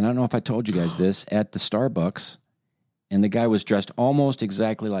 and I don't know if I told you guys this at the Starbucks, and the guy was dressed almost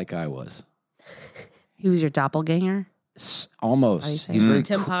exactly like I was. He was your doppelganger. Almost. say He's it? very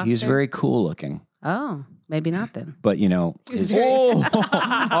Tim he's Poster? very cool looking. Oh, maybe not then. But his,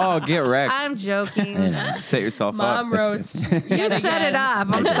 Oh, get wrecked. I'm joking. Set yourself Mom up. roast. You set it up.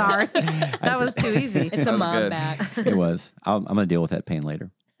 I'm sorry. That was too easy. It's a That was mom good. back. it was. I'm going to deal with that pain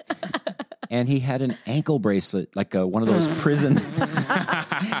later. And he had an ankle bracelet, like one of those prison,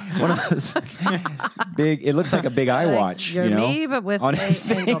 one of those big. It looks like a big eye Like, watch. you're me, but with on a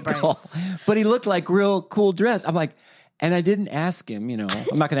his ankle ankle. brace. But he looked like real cool dress. I'm like, and I didn't ask him.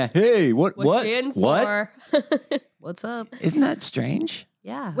 I'm not going to. Hey, what? What's she in for? What's up? Isn't that strange?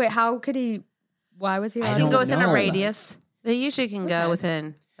 Yeah. Wait, how could he? Why was he? I allowed You don't can to go within know. a radius. They usually can go Okay.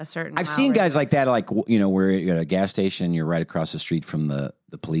 within a certain. I've mile seen guys radius. like that, like where you're at a gas station, you're right across the street from the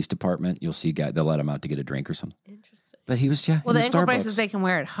police department. You'll see guys; they'll let them out to get a drink or something. Interesting. But he was Well, in the ankle Starbucks. braces they can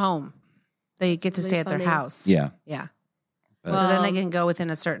wear at home. They get to Really stay at their funny. house. Yeah. Yeah. But- So then they can go within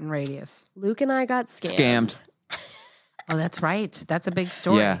a certain radius. Luke and I got scammed. Scammed. Oh, that's right. That's a big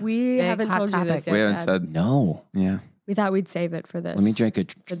story. Yeah. We Big haven't hot told you this topic. yet. We haven't Dad. said. No. Yeah. We thought we'd save it for this. Let me take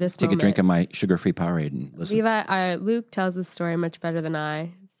this a drink moment. of my sugar-free Powerade and listen. Luke tells the story much better than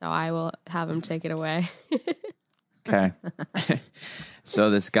I, so I will have him take it away. Okay. So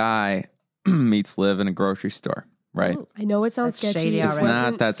this guy meets Liv in a grocery store, right? I know it sounds That's sketchy. shady It It's already.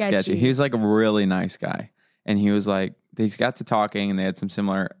 wasn't not that sketchy. He was like a really nice guy. And he was like, they got to talking and they had some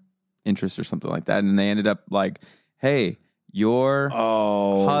similar interests or something like that. And they ended up like, hey, your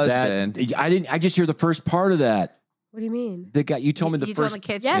husband. I just hear the first part of that. What do you mean? The guy you told me the you first. told the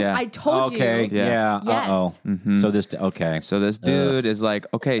kitchen. Yes, Yeah. I told Okay. you. Yeah. Yes. Uh-oh. Mhm. So this. Okay. So this dude is like,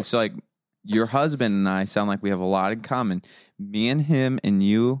 okay, so like your husband and I sound like we have a lot in common. Me and him and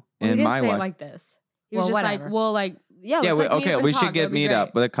you Well, he and didn't my say wife. it like this. He was Well, just whatever. like, well, like, yeah, yeah, let's, like, meet okay, up and we talk. should get That'd be meet great.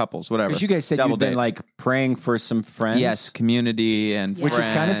 up with the couples, whatever. Because you guys said Double you've been date. like praying for some friends. yes, community and Which is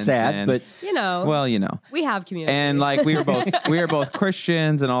kind of friends sad, and- but You know, well, you know. we have community. And like we were both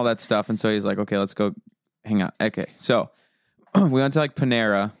Christians and all that stuff. And so he's like, okay, let's go hang out. Okay. So we went to like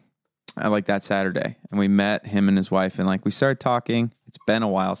Panera like that Saturday and we met him and his wife and like we started talking. It's been a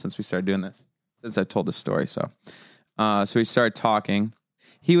while since we started doing this, since I told this story. So we started talking.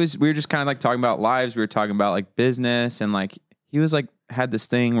 We were just kind of like talking about lives. We were talking about like business and like he was like had this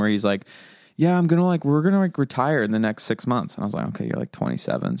thing where he's like, yeah, we're gonna like retire in the next 6 months. And I was like, okay, you're like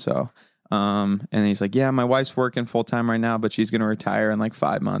 27. So, and he's like, yeah, my wife's working full time right now, but she's going to retire in like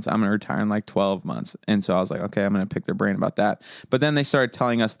 5 months. I'm going to retire in like 12 months. And so I was like, okay, I'm going to pick their brain about that. But then they started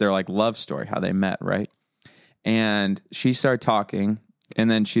telling us their like love story, how they met. Right. And she started talking and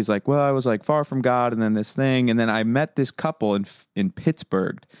then she's like, well, I was like far from God. And then this thing. And then I met this couple in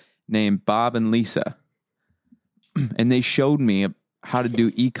Pittsburgh named Bob and Lisa. And they showed me how to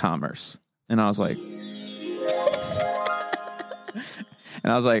do e-commerce. And I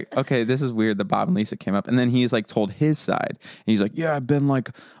was like, okay, this is weird that Bob and Lisa came up. And then he's like told his side. And he's like, yeah,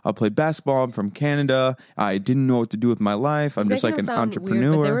 I played basketball. I'm from Canada. I didn't know what to do with my life. I'm It's just like making an them sound entrepreneur.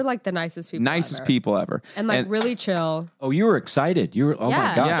 weird, but they were like the nicest people. Nicest ever. people ever. And like really chill. oh, you were excited. You were. Oh Yeah,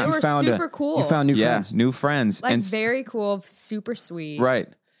 my gosh! they You were found super cool. You found new Yeah, friends. new friends. Like and very cool, super sweet. right.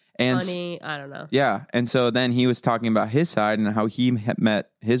 And Funny. I don't know. yeah. And so then he was talking about his side and how he met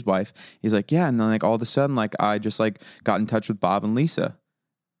his wife. He's like, yeah. And then like all of a sudden, like I just like got in touch with Bob and Lisa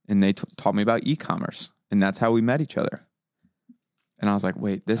and they taught me about e-commerce and that's how we met each other. And I was like,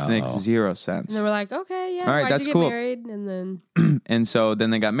 wait, this makes zero sense. And they were like, okay, yeah, All right, why'd that's you get cool. married? And then And so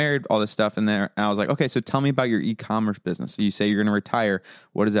then they got married, all this stuff in there. And I was like, okay, so tell me about your e-commerce business. So you say you're going to retire.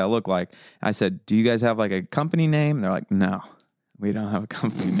 What does that look like? I said, do you guys have like a company name? And they're like, no, we don't have a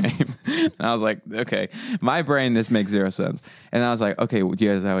company name. And I was like, okay, my brain, this makes zero sense. And I was like, okay, do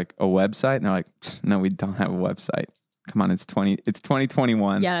you guys have like a website? And they're like, no, we don't have a website. Come on, it's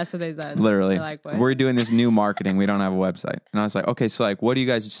 2021. yeah, that's what they said. Literally, They're like, what? we're doing this new marketing. We don't have a website. And I was like, okay, so like, what do you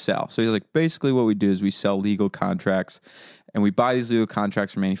guys sell? So he's like, basically what we do is we sell legal contracts and we buy these legal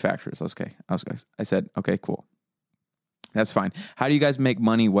contracts from manufacturers. Okay. I said, okay, cool. That's fine. How do you guys make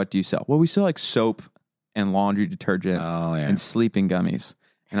money? What do you sell? Well, we sell like soap and laundry detergent Oh yeah. and sleeping gummies.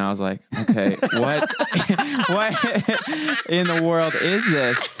 And I was like, okay, what in the world is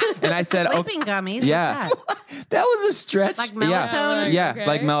this? And I said, okay. Sleeping gummies. Yeah. What's that? That was a stretch. Like melatonin. Yeah, Okay.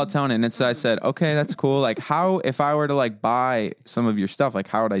 like melatonin. And so I said, okay, that's cool. Like how, if I were to like buy some of your stuff, like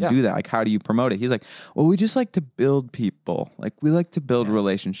how would I do that? Like how do you promote it? He's like, well, we just like to build people. Like we like to build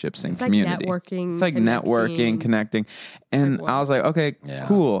relationships and It's like community. networking, It's like networking, connecting. And Like, I was like, okay, Yeah.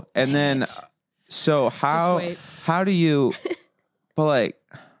 cool. And then, so wait. how do you, but like,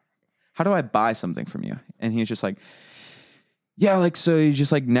 how do I buy something from you? And he's just like, yeah, like, so you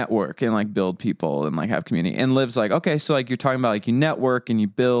just like network and like build people and like have community. And Liv's like, okay, so like you're talking about like you network and you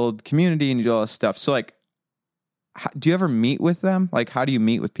build community and you do all this stuff. So like, do you ever meet with them? Like, how do you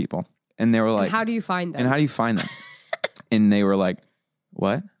meet with people? And they were like, And how do you find them? and how do you find them? And they were like,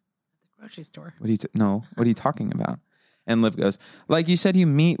 what? Grocery store. What are you talking about? And Liv goes, like you said, you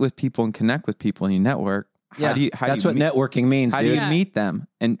meet with people and connect with people and you network. How do you That's do you what meet, networking means, how dude. do you meet them?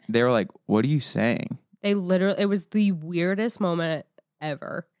 And they were like, what are you saying? They literally, it was the weirdest moment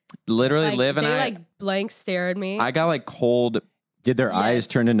ever. Literally, Like, Liv and they I, like blank stare at me. I got like cold. Did their eyes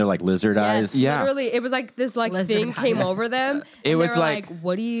turn into like lizard eyes? Yeah. Literally, it was like this like Lizard thing came eyes. over them. It and was they were like-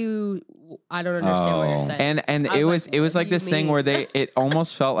 what do you? I don't understand what you're Oh. saying. And I it was was like, like what do this you thing mean? where it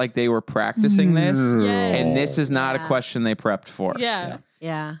almost felt like they were practicing this. Yes. And this is not a Yeah. question they prepped for. yeah.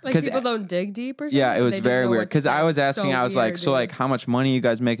 Yeah. Like 'Cause- people don't dig deep or something. Yeah, it was They didn't very know weird what to because I say. was asking, So I was like, weird, so dude. like, how much money are you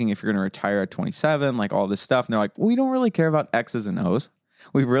guys making if you're going to retire at 27? Like all this stuff. And they're like, we don't really care about X's and O's.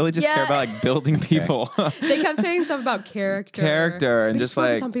 We really just care Yeah. about like building people. They kept saying stuff about character. and We just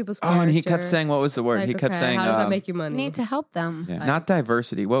focus like, on people's oh, and he kept character. saying, what was the word? Like, he kept okay, saying, how does that make you We money? need to help them. yeah, not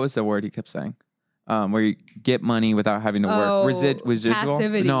diversity. What was the word he kept saying? Where you get money without having to Oh, work. Residual?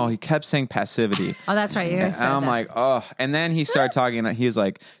 passivity. No, he kept saying passivity. Oh, that's right. You And guys said I'm that. like, oh. And then he started talking. He was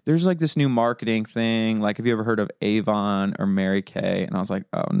like, there's like this new marketing thing. Like, have you ever heard of Avon or Mary Kay? And I was like,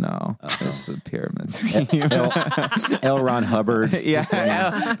 oh no, this is a pyramid scheme. L. Ron Hubbard. yeah, just in-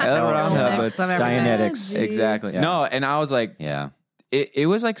 L. Ron Mix Hubbard. of everything. Dianetics. Jeez. Exactly. Yeah. No, and I was like, Yeah. it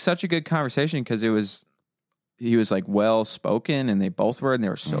was like such a good conversation because he was like well spoken and they both were and they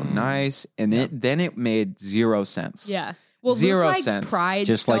were so nice and then it made zero sense. Yeah. Well, Zero Luke, like, sense. Pried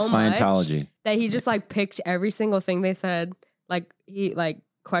Just so like much Scientology. that he just like picked every single thing they said. Like he like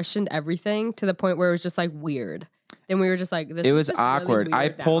questioned everything to the point where it was just like weird. Then we were just like, this It is was just really awkward. I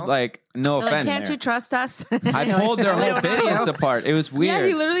weird pulled now. like no They're like, offense. can't you trust us? I pulled their We whole don't business know. apart. It was weird. Yeah,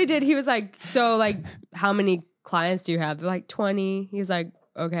 he literally did. He was like, so like, how many clients do you have? They're like 20. He was like,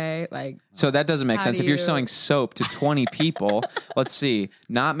 okay, like So that doesn't make How sense. do If you're you- selling soap to 20 people, let's see,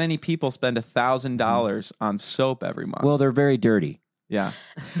 not many people spend $1,000 on soap every month. Well, they're very dirty. yeah.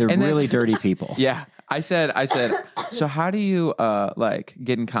 They're And really that's- dirty people. Yeah. I said, so how do you like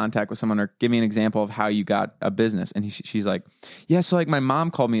get in contact with someone or give me an example of how you got a business? And she's like, yeah, so like my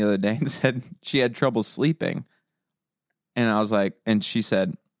mom called me the other day and said she had trouble sleeping. And I was like, and she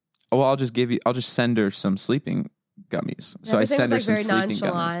said, oh, well, I'll just send her some sleeping gummies. So I everything send her was, some like, very sleeping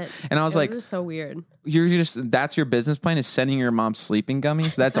nonchalant. gummies. And I was It like, just so weird. that's your business plan is sending your mom sleeping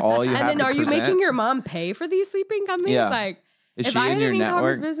gummies? That's all you have And then to are you present? making your mom pay for these sleeping gummies? Yeah. Like, Is if she I in had your an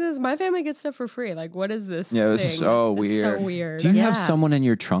e-commerce network? business, my family gets stuff for free. Like, what is this? Yeah, it was thing? so It's weird. So weird. Do you have Yeah. someone in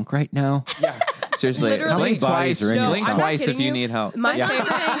your trunk right now? Seriously, Literally. blink How many twice. bodies are in your Blink trunk? I'm not twice if kidding you you. need help. My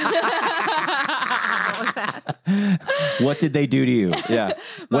What was that? What did they do to you? Yeah.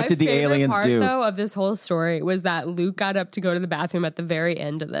 What My did the favorite aliens part, do? though, of this whole story was that Luke got up to go to the bathroom at the very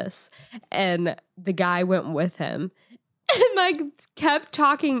end of this, and the guy went with him and like kept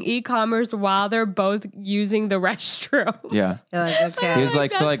talking e-commerce while they're both using the restroom. Yeah. You're like, okay. He was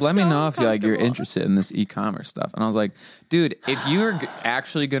like, so That's like, let me so know if you're uncomfortable. interested in this e-commerce stuff. And I was like, dude, if you were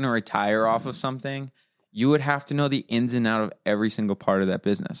actually going to retire off of something, you would have to know the ins and out of every single part of that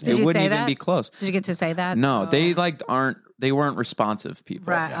business. Did It you wouldn't say even that? be close. Did you get to say that? No, they like they weren't responsive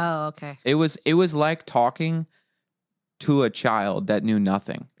people. Right. Oh, okay. It was like talking to a child that knew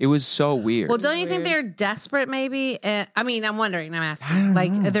nothing. It was so weird. Well, don't you think Weird. they're desperate? Maybe. I mean, I'm wondering. I'm I asking. don't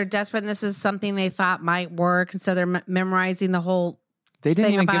Like, know. they're desperate, and this is something they thought might work, and so they're memorizing the whole they didn't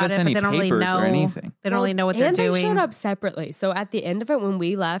thing even give about us it, any but they don't really papers know. or anything. They don't really know what they're and doing. they showed up separately. So at the end of it, when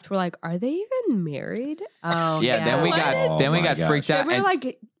we left, we're like, are they even married? Oh, Yeah, then we What? got Oh then we my got gosh. freaked And out. we were And,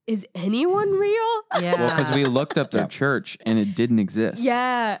 like, is anyone real? Yeah. well, because we looked up their church and it didn't exist.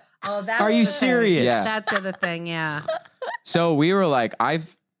 Yeah. Oh, that's Are you the thing. serious? Yeah. That's the other thing. Yeah. So we were like,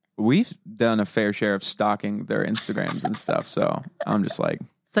 we've done a fair share of stalking their Instagrams and stuff. So I'm just like,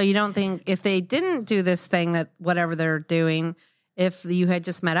 So you don't think if they didn't do this thing, that whatever they're doing, if you had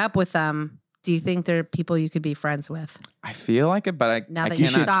just met up with them, do you think they're people you could be friends with? I feel like it, but Now I that you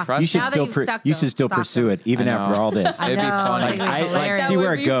cannot stalk- trust You should Now them. that still you've pur- stuck you them, should still stalk pursue them. it even I know. after all this. It'd be funny. I think Like, it would be hilarious. see That where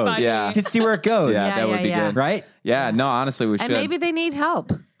would it be goes. funny. Yeah. Just see where it goes. Yeah, Yeah, that would yeah, be yeah. good. Right? Yeah, no, honestly, we should. And maybe they need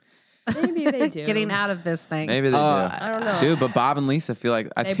help Maybe they do. getting out of this thing. Maybe they do. I don't know. Dude, but Bob and Lisa feel like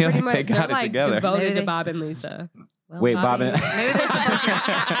I They feel pretty like they much, got they're it like together. devoted Maybe to they- Bob and Lisa. Well, Wait, Bobby, Bob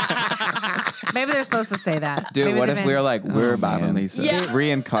maybe they're supposed to say that. Dude, Maybe what they've if been- we were like we're Oh, Bob and man. Lisa Yeah.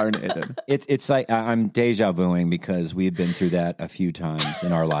 reincarnated? It's like I'm deja vuing because we've been through that a few times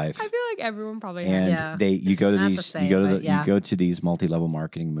in our life. I feel like everyone probably And has. Yeah. you go to Not the these same, you go to but yeah. you go to these multi-level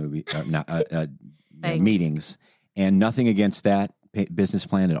marketing Things. meetings, and nothing against that business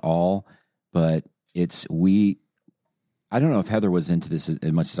plan at all, but I don't know if Heather was into this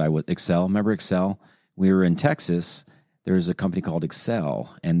as much as I was. Excel, remember Excel? we were in Texas, there was a company called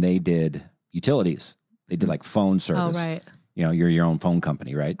Excel, and they did utilities. They did like phone service. Oh, right. You know, you're your own phone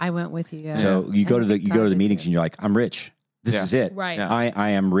company, right? I went with you. Yeah. So you go to the Todd meetings did and you're like, I'm rich. This Yeah. is it. Right. Yeah. I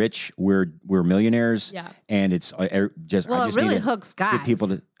am rich. We're millionaires. Yeah. And it's just Well, I it just really need to hooks get guys. people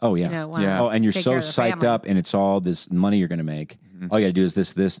to. Oh yeah. You know, wanna Yeah. Oh, and you're take so care of the psyched family. up, and it's all this money you're going to make. All you got to do is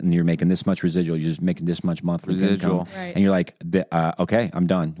this, and you're making this much residual. You're just making this much monthly Residual. income, Right. and you're like, okay, I'm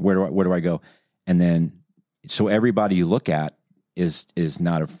done. Where do I go? And then, so everybody you look at is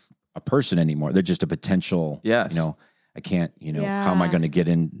not a person anymore. They're just a potential. Yes. You know, I can't. You know, how am I Yeah. going to get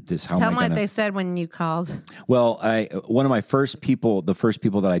in this? How Tell am them I what going they to? said when you called. Well, one of my first people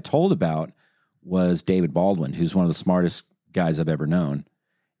that I told about was David Baldwin, who's one of the smartest guys I've ever known.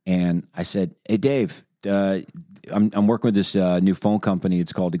 And I said, "Hey, Dave, I'm working with this new phone company.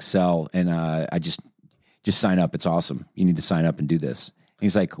 It's called Excel, and I just sign up. It's awesome. You need to sign up and do this." And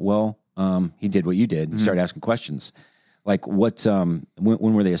he's like, "Well," he did what you did. He started asking questions, like, "What?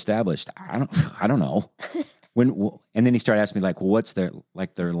 When were they established?" I don't know. And then he started asking me like, well, what's their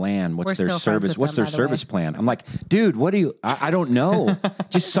land? What's We're their still friends service? with What's them, their by the way. service plan? I'm like, dude, what do you? I don't know.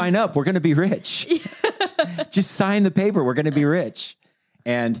 Just sign up. We're going to be rich. Just sign the paper. We're going to be rich.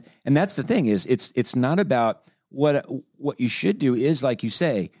 And that's the thing is it's not about what you should do is, like you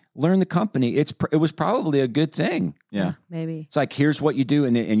say, learn the company. It was probably a good thing. Yeah. Maybe. It's like, here's what you do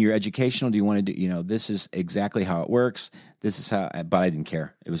in your educational. Do you want to do, this is exactly how it works. This is how, but I didn't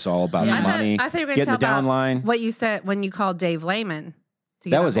care. It was all about money. I thought you were going to getting tell the down about line. what you said when you called Dave Lehman. to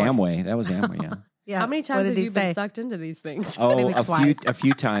get That on was board. Amway. Yeah. Yeah. How many What times did have he you say? been sucked into these things? Oh, Maybe twice. a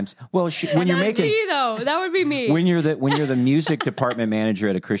few times. Well, when you're That's making me though. That would be me. when you're the music department manager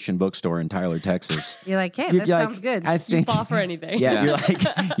at a Christian bookstore in Tyler, Texas. You're like, hey, You're this like, sounds good. I you think. fall for anything. Yeah, you're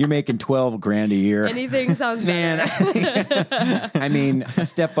like you're making $12,000 a year. Anything sounds Man, better. I mean,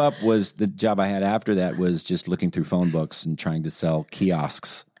 Step Up was the job I had after that was just looking through phone books and trying to sell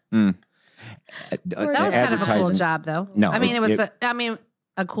kiosks. that was kind of a cool Advertising. job, though. No, I mean, it was. it-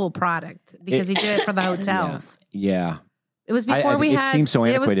 A cool product because he did it for the hotels. Yeah. It was before we it had. seems so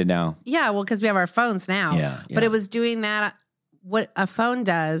it was- antiquated now. Yeah, well, because we have our phones now. Yeah, But yeah. it was doing that. What a phone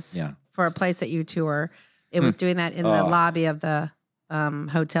does Yeah. for a place that you tour, it was doing that in the lobby of the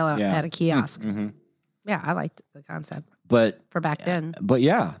hotel Yeah. at a kiosk. Mm-hmm. Yeah, I liked the concept But for back then.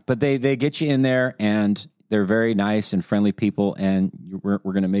 they get you in there and they're very nice and friendly people, and we're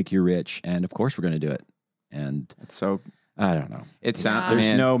going to make you rich, and of course we're going to do it. And It's so. I don't know. It sounds.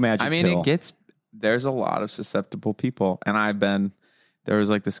 There's no magic pill. There's a lot of susceptible people, and there was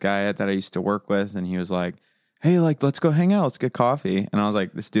like this guy that I used to work with, and he was like, "Hey, like, let's go hang out, let's get coffee," and I was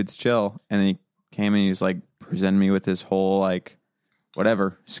like, "This dude's chill," and then he came and he was like presenting me with his whole like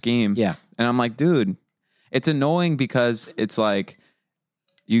whatever scheme, Yeah. and I'm like, dude, it's annoying because it's like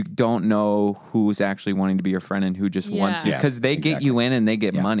you don't know who's actually wanting to be your friend and who just wants you Yeah, because they get you in and they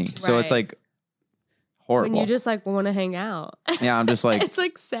get Yeah. money, so it's Right. like horrible. When you just like want to hang out. Yeah, I'm just like, it's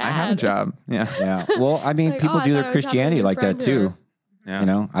like sad. I have a job. Yeah. Yeah. Well, I mean, Like, people oh, I do thought their I was having Christianity a like that friend too. here. Yeah. You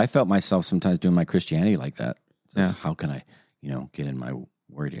know, I felt myself sometimes doing my Christianity like that. So Yeah. how can I, get in my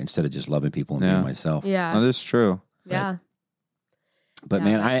word here instead of just loving people and Yeah. being myself? Yeah. Oh, this is true. Yeah. But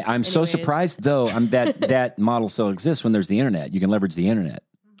Yeah. man, I'm so Anyways. surprised though. that model still exists when there's the internet. You can leverage the internet,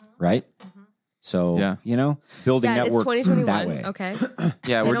 right? So Yeah. building Yeah, it's network 2021. that way. Okay.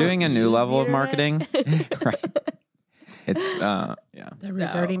 Yeah, They we're don't doing a new use level the of marketing. Right. It's yeah. They're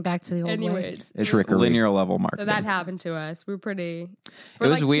reverting back to the old way. Anyways. It's Trickery. linear level So marketing. that happened to us. We were pretty. For It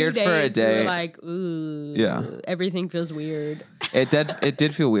was like 2 weird for a days, We day. were like, ooh. Yeah. Everything feels weird. It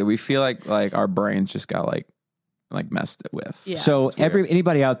did feel weird. We feel like our brains just got like messed with. Yeah. So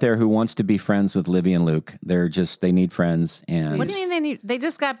anybody out there who wants to be friends with Livy and Luke, they need friends. And What do you mean they need? They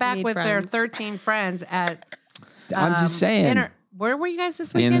just got back Need with their friends. 13 friends at. I'm just saying, Where were you guys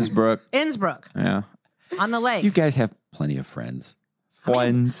this weekend? Innsbruck. Innsbruck Yeah. on the lake. you guys have plenty of friends.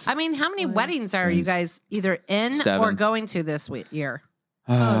 Friends. I mean, how many weddings are you guys either in or 7. going to this year?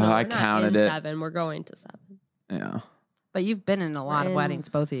 Oh, no, I we're not counted in it. 7. We're going to 7. Yeah. But you've been in a lot of in weddings,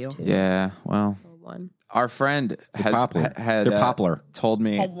 both of you. Yeah. Well, Or 1. our friend has popular. had They're popular. told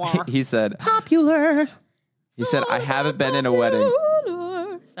me he said Popular. I haven't been in a wedding.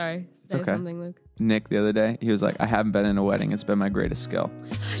 Sorry. Say okay. something, Luke. Nick the other day, he was like, I haven't been in a wedding. It's been my greatest skill.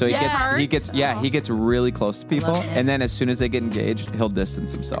 So he gets really close to people, love it. and then as soon as they get engaged, he'll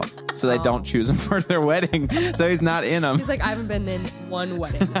distance himself so they don't choose him for their wedding. So he's not in them. He's like, I haven't been in one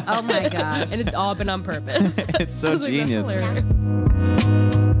wedding. Oh my gosh. And it's all been on purpose. It's so I was like, that's genius.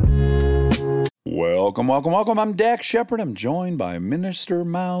 hilarious. Welcome, welcome, welcome. I'm Dak Shepard. I'm joined by Minister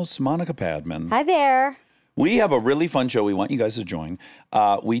Mouse Monica Padman. Hi there. We have a really fun show we want you guys to join.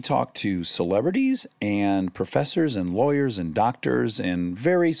 We talk to celebrities and professors and lawyers and doctors and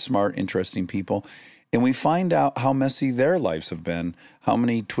very smart, interesting people. And we find out how messy their lives have been, how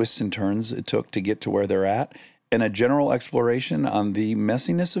many twists and turns it took to get to where they're at, and a general exploration on the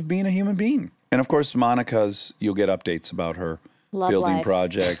messiness of being a human being. And of course, Monica's, you'll get updates about her building life.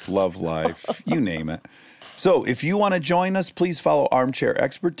 project, love life, you name it. So if you want to join us, please follow Armchair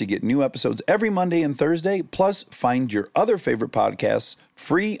Expert to get new episodes every Monday and Thursday. Plus, find your other favorite podcasts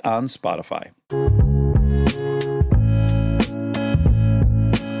free on Spotify.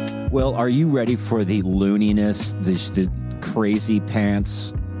 Well, are you ready for the looniness, the crazy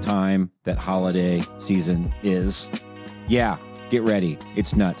pants time that holiday season is? Yeah, get ready.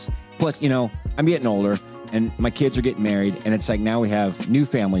 It's nuts. Plus, I'm getting older. And my kids are getting married, and it's like now we have new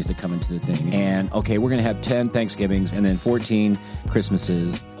families that come into the thing. And, okay, we're going to have 10 Thanksgivings and then 14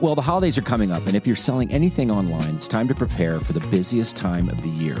 Christmases. Well, the holidays are coming up, and if you're selling anything online, it's time to prepare for the busiest time of the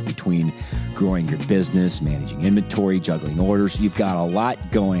year. Between growing your business, managing inventory, juggling orders, you've got a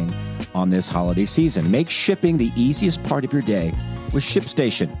lot going on this holiday season. Make shipping the easiest part of your day with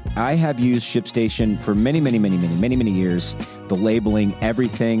ShipStation. I have used ShipStation for many years. The labeling,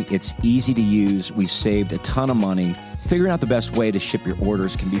 everything, it's easy to use. We've saved a ton of money. Figuring out the best way to ship your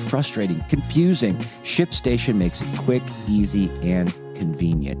orders can be frustrating, confusing. ShipStation makes it quick, easy, and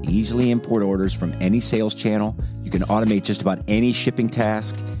convenient. Easily import orders from any sales channel. You can automate just about any shipping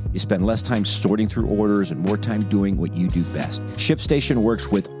task. You spend less time sorting through orders and more time doing what you do best. ShipStation works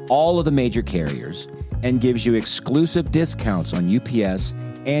with all of the major carriers and gives you exclusive discounts on UPS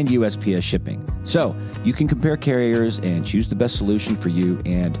and USPS shipping. So you can compare carriers and choose the best solution for you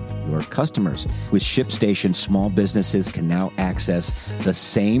and your customers. With ShipStation, small businesses can now access the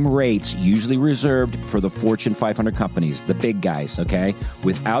same rates usually reserved for the Fortune 500 companies, the big guys, okay,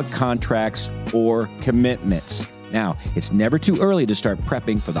 without contracts or commitments. Now, it's never too early to start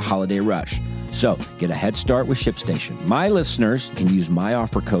prepping for the holiday rush. So get a head start with ShipStation. My listeners can use my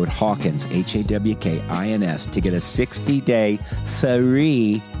offer code Hawkins, HAWKINS, to get a 60-day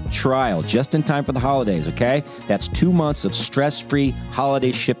free trial just in time for the holidays, okay? That's 2 months of stress-free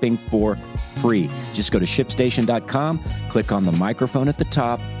holiday shipping for free. Just go to ShipStation.com, click on the microphone at the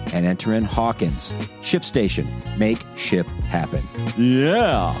top, and enter in Hawkins. ShipStation. Make ship happen.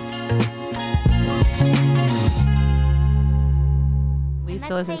 Yeah! We used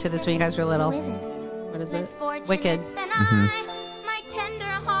to listen to this when you guys were little. What is it? Wicked. My tender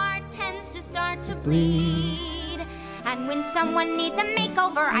heart tends to start to bleed. And when someone needs a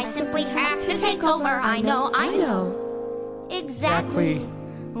makeover, I simply have to take over. I know exactly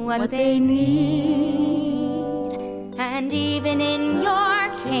what they need. And even in your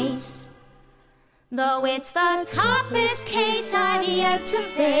case, though it's the toughest case I've yet to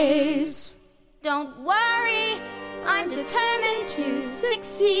face, don't worry, I'm determined to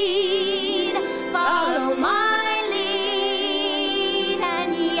succeed. Follow my lead,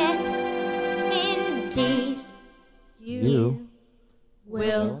 and yes, indeed, you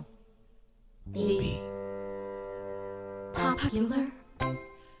will be popular.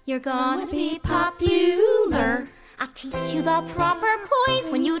 You're gonna be popular. I'll teach you the proper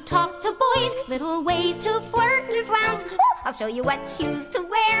poise when you talk to boys. Little ways to flirt and flounce. Ooh, I'll show you what shoes to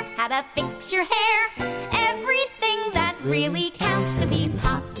wear, how to fix your hair. Everything that really counts to be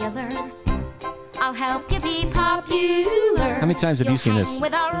popular. I'll help you be popular. How many times have you seen this?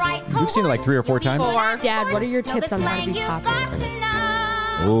 You've seen it like 3 or 4 times? Dad, what are your tips on how to be popular?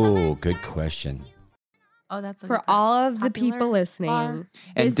 Oh, good question. Oh, that's For all of the people listening, And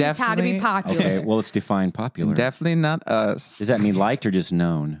this is how to be definitely- popular. Okay, well, let's define popular. Definitely not us. Does that mean liked or just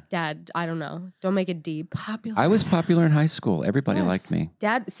known? Dad, I don't know. Don't make it deep. popular. I was popular in high school. Everybody Yes. liked me.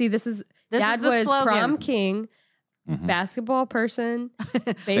 Dad, see, Dad the was slogan. prom king, basketball person,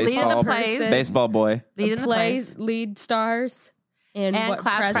 Baseball person, plays. Baseball boy. Lead in the plays. lead stars, and And what,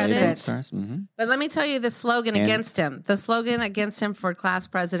 class president? president. Stars. Mm-hmm. But let me tell you the slogan And- against him. The slogan against him for class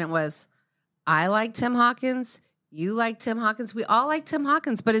president was, I like Tim Hawkins. You like Tim Hawkins. We all like Tim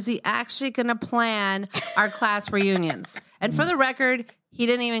Hawkins. But is he actually going to plan our class reunions? And for the record, he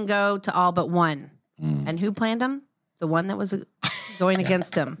didn't even go to all but one. And who planned them? The one that was going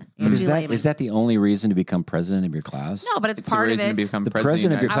against him. But Angie is that Lehman. is that the only reason to become president of your class? No, but it's It's a part of reason to it. become The president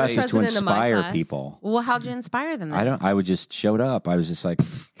president of your the class United is to president of my inspire class. people. Well, how'd you inspire them then? I just showed up. I was just like,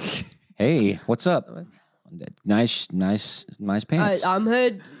 "Hey, what's up? Nice pants." I'm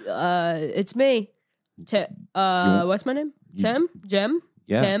Hood. It's me. What's my name? Tim? Jim?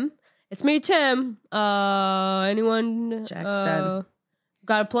 Yeah. Tim? It's me, Tim. Anyone? Jackson.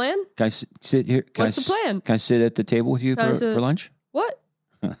 Got a plan? Can I sit here? Can What's I the plan? Can I sit at the table with you Can I for sit- lunch? What?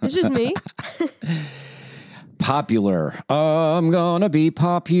 It's just me. Popular. I'm gonna be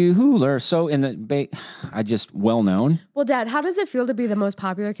popular. So in the I just well known. Well, Dad, how does it feel to be the most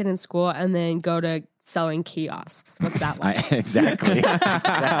popular kid in school and then go to selling kiosks? What's that like? Exactly.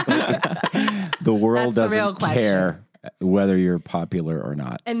 The world That's the real doesn't care whether you're popular or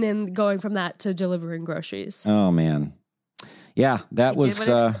not. And then going from that to delivering groceries. Oh man, yeah, that was Did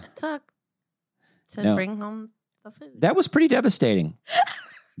what it took to bring home the food. that was pretty devastating.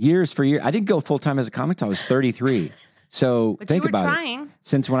 Years for years. I didn't go full time as a comic till I was 33. So But think you were about trying. it.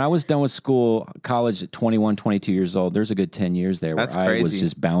 Since when I was done with school, college at 21, 22 years old, there's a good 10 years there where That's I was crazy.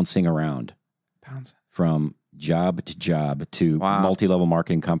 just bouncing around from job to job to Wow. multi-level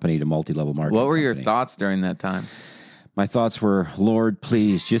marketing company to multi-level marketing What were your company. thoughts during that time? My thoughts were, Lord,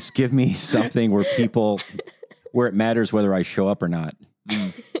 please just give me something where it matters whether I show up or not.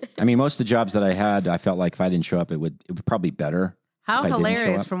 I mean, most of the jobs that I had, I felt like if I didn't show up, it would probably be better. How if I didn't show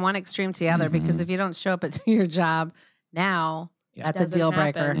hilarious up. from one extreme to the other, because if you don't show up at your job now, that's a Doesn't deal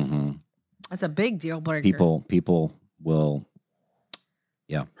breaker. happen. That's a big deal breaker. People will,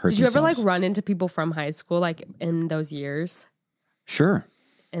 hurt Did you ever like themselves. run into people from high school like in those years? Sure.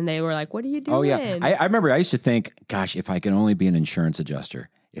 And they were like, what are you doing? Oh yeah, I remember. I used to think, gosh, if I could only be an insurance adjuster,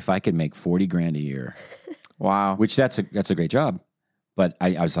 if I could make $40,000 a year, Wow. which that's a great job, but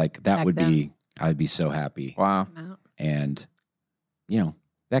I was like, that Back would then. be, I'd be so happy. Wow. And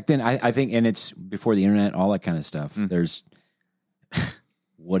back then, I think, and it's before the internet, all that kind of stuff. There's,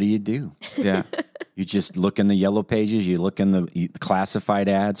 what do you do? Yeah. You just look in the yellow pages. You look in the classified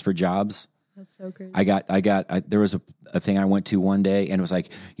ads for jobs. That's so crazy. There was a thing I went to one day, and it was like,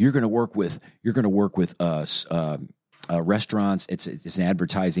 you're going to work with restaurants. It's an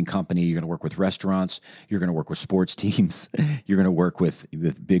advertising company. You're going to work with restaurants. You're going to work with sports teams. You're going to work with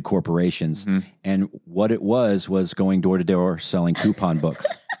big corporations. And what it was going door to door selling coupon books.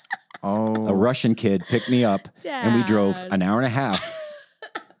 Oh. A Russian kid picked me up, and we drove an hour and a half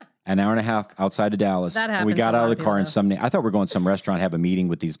outside of Dallas. That And we happens got to a out lot of the of car, people, and I thought we were going to some restaurant, have a meeting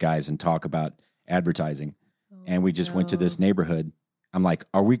with these guys, and talk about advertising. And we just went to this neighborhood. I'm like,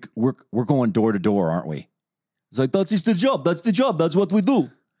 we're going door to door, aren't we? It's like, that's the job. That's the job. That's what we do.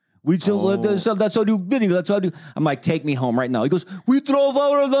 We sell, that's how you bidding. That's how you. I'm like, take me home right now. He goes, we drove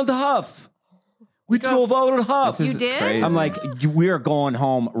hour and a half. We drove hour and a half. You did? crazy. I'm like, we are going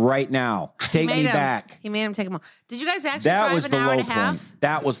home right now. Take me back. He made him take him home. Did you guys actually That drive was an the hour low and a half? point.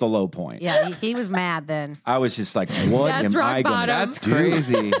 That was the low point. Yeah, he was mad then. I was just like, what That's am rock I going to bottom. That's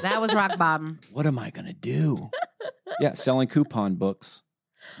crazy. That was rock bottom. What am I going to do? Yeah, selling coupon books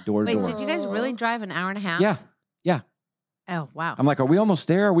door to Wait, door. did you guys really drive an hour and a half? Yeah. Oh, wow. I'm like, are we almost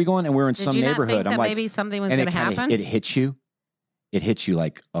there? Are we going? And we're in Did some you not neighborhood. think that I'm like, maybe something was and going to happen? It hits you. It hits you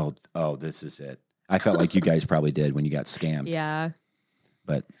like, oh, this is it. I felt like you guys probably did when you got scammed. Yeah.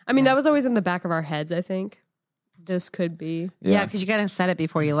 But I mean, that was always in the back of our heads, I think. This could be. Yeah, because you got to set it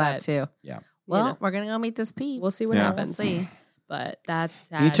before you left, too. Yeah. Well, You know. we're going to go meet this Pete. We'll see what Yeah. happens. We'll see. But that's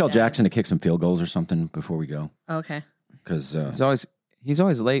sad. can you tell Dad. Jackson to kick some field goals or something before we go? Okay. Because He's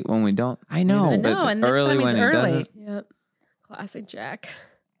always late when we don't. I know. I know, and this early time he's when he early. doesn't. Yep. Classic Jack.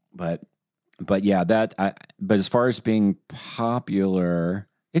 But yeah, but as far as being popular,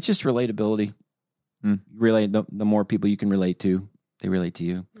 it's just relatability. Relate the more people you can relate to, they relate to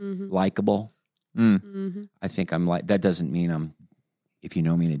you. Mm-hmm. Likable. Mm-hmm. I think I'm like that. Doesn't mean I'm. If you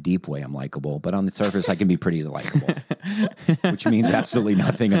know me in a deep way, I'm likable. But on the surface, I can be pretty likable, which means absolutely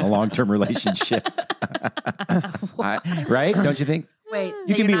nothing in a long-term relationship. Right? Don't you think? Wait,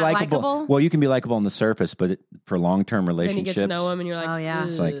 You can be not likable. Well, you can be likable on the surface, but for long-term Then you relationships, get to know him and you're like, Oh, yeah.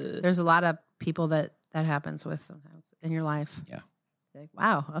 It's like- "Ugh." There's a lot of people that happens with sometimes in your life. Yeah. Like,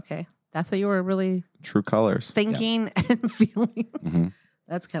 wow, okay. That's what you were really True colors. thinking and feeling. Mhm.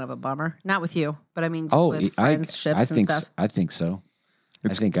 That's kind of a bummer. Not with you, but I mean just oh, with I friendships think and stuff. I think so. I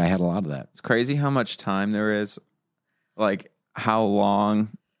think I had a lot of that. It's crazy how much time there is, like how long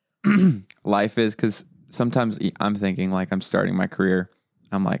life is. Because sometimes I'm thinking, like, I'm starting my career.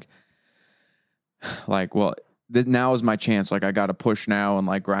 I'm like, well, now is my chance. Like, I got to push now and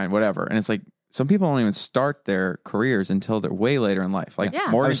like grind, whatever. And it's like some people don't even start their careers until they're way later in life. Like Yeah.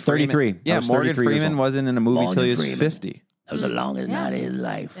 I Morgan was 33. Freeman. Yeah, I was Morgan 33 years Freeman old. wasn't in a movie till he was Morgan Freeman. 50. That was the longest Yeah. night of his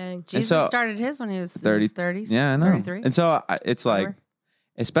life. Dang. Jesus so- started his when he was 30 30s. Yeah, I know. 33. And so it's like, Whatever.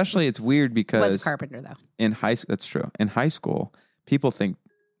 especially it's weird Was because Carpenter though. in high school, that's true. In high school, people think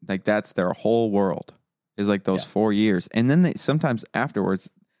like that's their whole world is like those 4 years. And then they sometimes afterwards,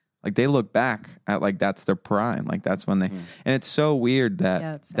 like they look back at like that's their prime. Like that's when they, and it's so weird that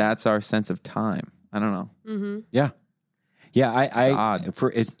Yeah, it's sad. that's our sense of time. I don't know. Mm-hmm. Yeah. odd.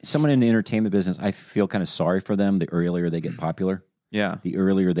 For someone in the entertainment business, I feel kind of sorry for them the earlier they get popular Yeah. The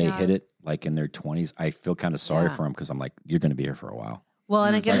earlier they Yeah. hit it, like in their 20s, I feel kind of sorry Yeah. for them because I'm like, you're going to be here for a while. Well,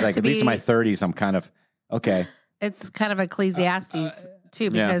 and it I was gets like, to at least in my be 30s, I'm kind of okay. it's kind of Ecclesiastes too, yeah.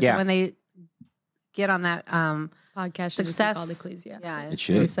 because Yeah. when they get on that This podcast should success, just be called Ecclesiastes. yeah, It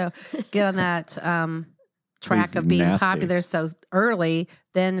should. So get on that track We've of being mastered. popular so early,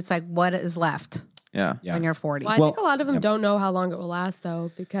 then it's like what is left Yeah. Yeah. when you're 40. Well, I Well, think a lot of them yep. don't know how long it will last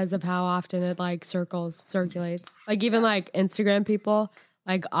though, because of how often it like circulates. Like even like Instagram people,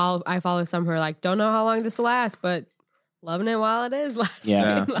 like I follow some who are like, don't know how long this will last, but loving it while it is lasting.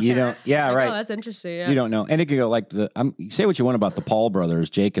 Yeah. Like, You don't, yeah, like, right. Oh, that's interesting. Yeah. You don't know. And it could go like you say what you want about the Paul brothers,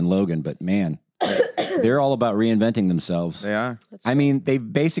 Jake and Logan, but man, they're all about reinventing themselves. They are. I mean, they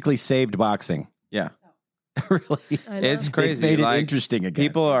basically saved boxing. Yeah. Really. I know. It's crazy. They made Like, it interesting again.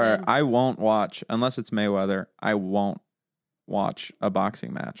 People are. Yeah. I won't watch unless it's Mayweather. I won't watch a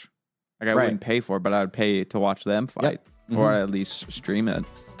boxing match. Like I Right. wouldn't pay for it, but I would pay to watch them fight, or at least stream it.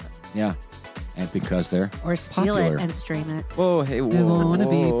 Yeah. And because they're or steal popular. it and stream it. Whoa, hey, whoa, wanna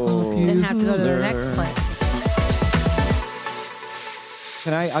be whoa. popular. Then have to go to the next play.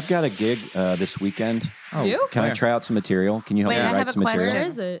 I've got a gig this weekend. Oh, You? Can I where? try out some material? Can you help Wait, me I write have a some material? Where question.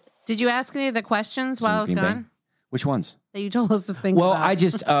 is it? Did you ask any of the questions while I was Green Bay. gone Which ones? that you told us to think Well, about? I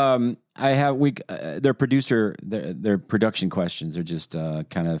just I have their production questions are just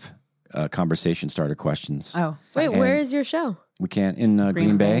kind of conversation starter questions. Oh, sorry. Wait, where is your show? We can't in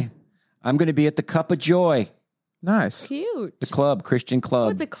Green Bay. I'm going to be at the Cup of Joy, Nice. Cute. the club, Christian Oh,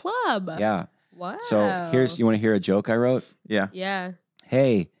 club. it's a club. Yeah. Wow. So you want to hear a joke I wrote? Yeah. Yeah.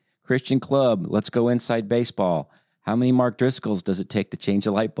 Hey, Christian club, let's go inside baseball. How many Mark Driscolls does it take to change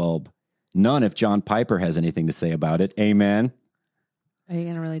a light bulb? None if John Piper has anything to say about it. Amen. Are you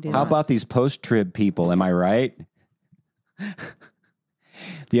going to really do How that? about these post-trib people? Am I right?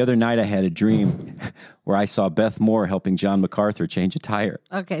 The other night I had a dream where I saw Beth Moore helping John MacArthur change a tire.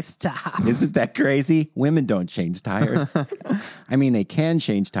 Okay, stop. Isn't that crazy? Women don't change tires. I mean, they can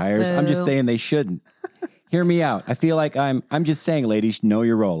change tires. I'm just Boo. saying they shouldn't. Hear me out. I feel like I'm just saying, ladies, know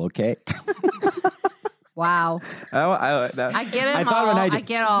your role, okay? Wow. I get it I thought of an all. idea. I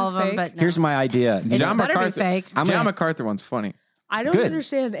get all of Is this them, fake? but no. Here's my idea. It John better be MacArthur. fake. I'm John gonna- MacArthur one's funny. I don't Good.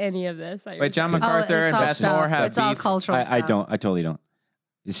 understand any of this. that you're Wait, John saying. MacArthur it's and all Beth stuff. Moore have It's all beef. cultural I stuff. don't. I totally don't.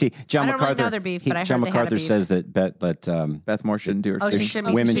 You see, John I don't really MacArthur. know their beef, but I John heard they had a MacArthur beef. says that Beth Moore shouldn't do her. Oh, she thing. shouldn't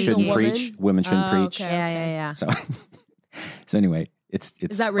be women speaking. shouldn't Woman? preach. Women shouldn't Oh, preach. okay. Yeah. So anyway, it's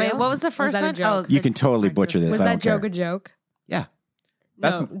Is that real? Wait, what was the first that a one? joke? you can totally butcher this. Was I that don't care. joke a joke? Yeah.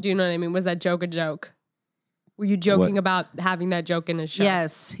 No. Do you know what I mean? Was that joke a joke? Were you joking about having that joke in his show?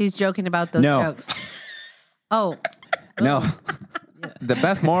 Yes, he's joking about those No. jokes. Oh, No, The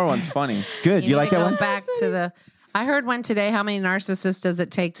Beth Moore one's funny. good. You need like to that go one? back to the. I heard one today. How many narcissists does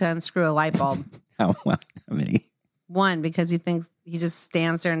it take to unscrew a light bulb? How many? One, because he thinks he just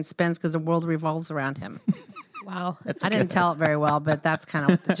stands there and spins because the world revolves around him. Wow. I didn't tell it very well, but that's kind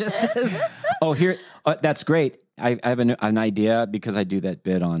of what the gist is. Oh, here. That's great. I have an idea because I do that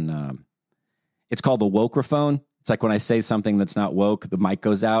bit on. It's called a wokerophone. It's like when I say something that's not woke, the mic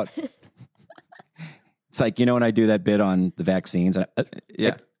goes out. It's like, you know, when I do that bit on the vaccines,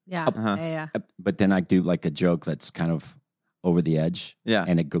 Yeah. Yeah, Uh-huh. yeah. but then I do like a joke that's kind of over the edge. Yeah.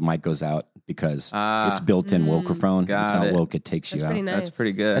 And mic goes out because Ah. it's built in wokerophone. Got It's not it. woke. It takes That's you pretty out. nice. That's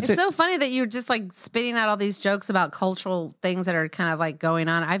pretty good. That's It's it. so funny that you're just like spitting out all these jokes about cultural things that are kind of like going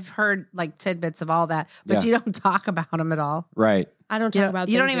on. I've heard like tidbits of all that, but Yeah. you don't talk about them at all. Right. I don't You talk don't, about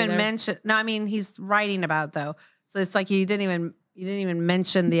you don't things even either. mention. No, I mean he's writing about though, so it's like you didn't even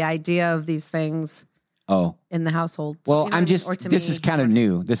mention the idea of these things Oh, in the household. well, You know I'm what I mean? just, Or to this me. is kind of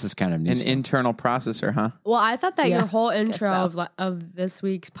new. This is kind of new. An stuff. internal processor, huh? Well, I thought that Yeah, your whole intro so. of this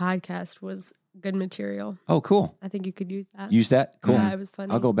week's podcast was good material. Oh, cool. I think you could use that. Use that? Cool. Yeah, it was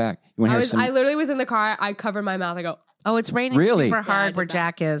funny. I'll go back. You want to hear some? I literally was in the car. I covered my mouth. I go, Oh, it's raining Really? super Yeah, I hard did where that.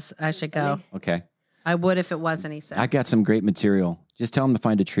 Jack is. I should go. Okay. I would if it wasn't. He said. I got some great material. Just tell them to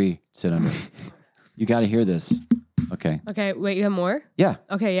find a tree, sit under. You got to hear this. Okay. okay, wait, you have more? Yeah.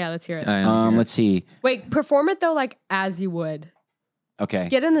 Okay, yeah, let's hear it. Let's see. Wait, perform it though, like as you would. Okay.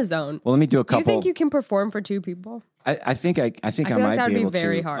 Get in the zone. Well, let me do a Do couple. you think you can perform for two people? I think I I feel like might that would be be able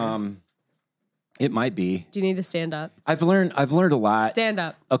very to. hard. It might be. Do you need to stand up? I've learned a lot. Stand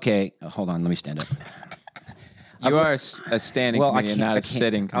up. Okay, hold on. Let me stand up. You are a standing comedian, not a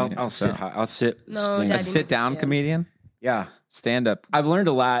sitting comedian. I'll sit. so- I'll sit. No, stand. standing. A sit-down Stand. comedian? Yeah. Stand up. I've learned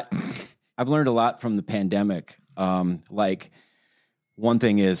a lot. I've learned a lot from the pandemic. Like one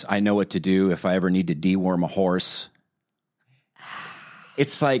thing is I know what to do if I ever need to deworm a horse.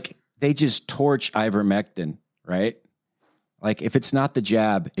 It's like they just torch ivermectin, right? Like if it's not the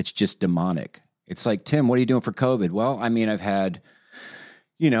jab, it's just demonic. It's like, Tim, what are you doing for COVID? Well, I mean, I've had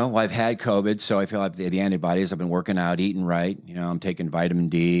I've had COVID, so I feel like the antibodies. I've been working out, eating right. I'm taking vitamin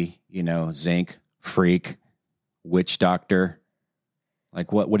D, zinc, freak, witch doctor.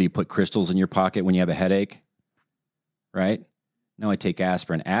 Like what do you put crystals in your pocket when you have a headache? Right? No, I take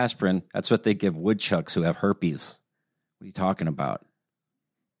aspirin. Aspirin, that's what they give woodchucks who have herpes. What are you talking about?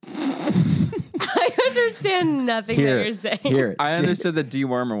 I understand nothing that you're saying. Here, I understood the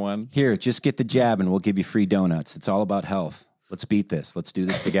dewormer one. Here, just get the jab and we'll give you free donuts. It's all about health. Let's beat this. Let's do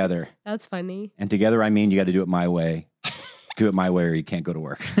this together. That's funny. And together, I mean, you got to do it my way. Do it my way or you can't go to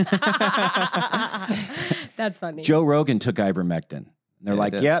work. That's funny. Joe Rogan took ivermectin. And they're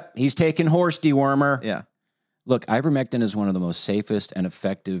like, yep, he's taking horse dewormer. Yeah. Look, ivermectin is one of the most safest and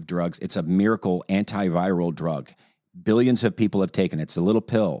effective drugs. It's a miracle antiviral drug. Billions of people have taken it. It's a little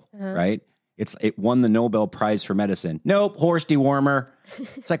pill, right? It won the Nobel Prize for medicine. Nope, horse dewormer.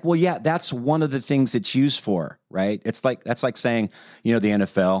 It's like, well, yeah, that's one of the things it's used for, right? That's like saying, the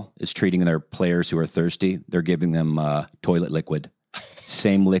NFL is treating their players who are thirsty. They're giving them toilet liquid.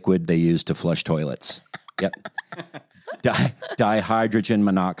 Same liquid they use to flush toilets. Yep. Dihydrogen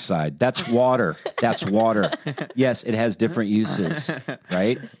monoxide. That's water. That's water. Yes, it has different uses,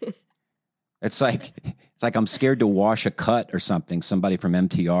 right? It's like I'm scared to wash a cut or something. Somebody from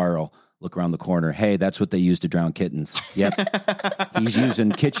MTR will look around the corner. Hey, that's what they use to drown kittens. Yep. He's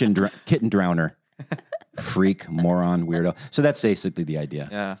using kitten drowner. Freak, moron, weirdo. So that's basically the idea.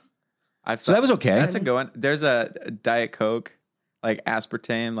 Yeah. So that was okay. That's a good one. There's a Diet Coke, like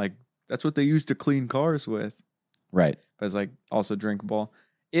aspartame, like that's what they use to clean cars with. Right. But it's like also drinkable.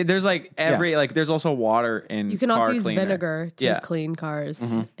 There's like there's also water in. You can also car use cleaner. vinegar to clean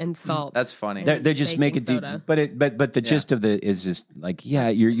cars and salt. That's funny. They just make it deep, but the gist of it is just like,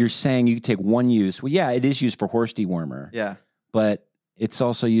 you're saying you take one use. Well, yeah, it is used for horse dewormer. Yeah, but it's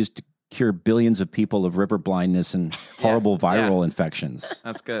also used to cure billions of people of river blindness and horrible viral infections.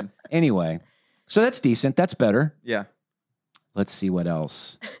 That's good. Anyway, so that's decent. That's better. Yeah. Let's see what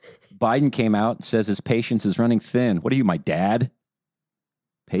else. Biden came out and says his patience is running thin. What are you, my dad?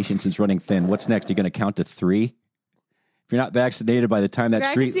 Patience is running thin. What's next? You're going to count to 3? If you're not vaccinated by the time that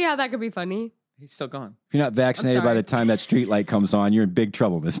I can see how that could be funny. He's still gone. If you're not vaccinated by the time that street light comes on, you're in big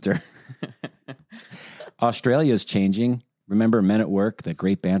trouble, mister. Australia is changing. Remember Men at Work, that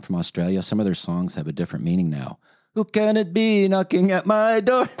great band from Australia? Some of their songs have a different meaning now. Who can it be knocking at my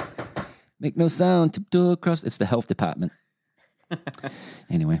door? Make no sound, tiptoe across. It's the health department.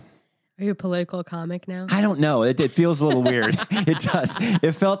 Anyway. Are you a political comic now? I don't know. It feels a little weird. It does.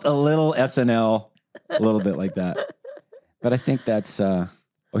 It felt a little SNL, a little bit like that. But I think that's,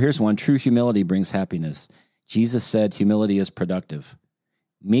 here's one. True humility brings happiness. Jesus said humility is productive.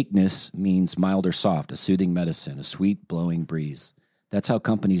 Meekness means mild or soft, a soothing medicine, a sweet blowing breeze. That's how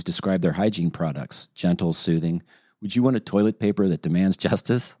companies describe their hygiene products. Gentle, soothing. Would you want a toilet paper that demands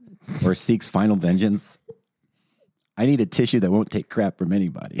justice or seeks final vengeance? I need a tissue that won't take crap from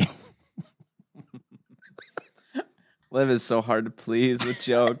anybody. Liv is so hard to please with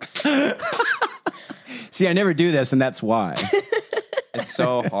jokes. See, I never do this, and that's why. It's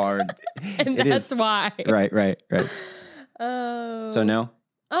so hard. And that's why. Right. Oh. So no?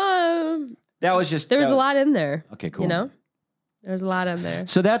 That was just... There was a lot in there. Okay, cool. There's a lot in there.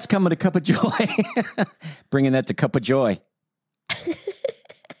 So that's coming to Cup of Joy. Bringing that to Cup of Joy.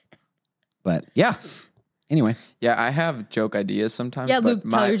 But, yeah. Anyway. Yeah, I have joke ideas sometimes. Yeah, Luke,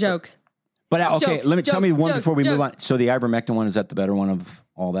 tell your jokes. But okay, Jokes, tell me one jokes, before we move jokes. on. So the ivermectin one, is that the better one of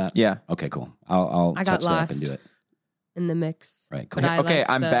all that? Yeah. Okay, cool. I'll I got touch that up and lost do it. in the mix. Right, cool. But I Okay,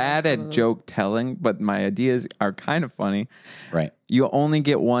 liked I'm bad at joke telling, but my ideas are kind of funny. Right. You only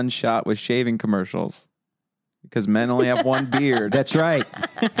get one shot with shaving commercials because men only have one beard. That's right.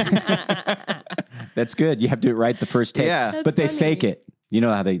 That's good. You have to do it right the first take. Yeah. That's but they funny. fake it. You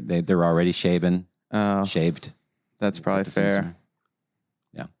know how they're already shaven, shaved. That's probably Put the things fair. in.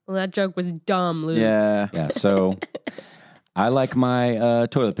 Yeah. Well, that joke was dumb, Luke. Yeah. Yeah. So I like my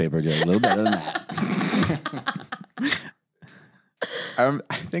toilet paper joke a little better than that.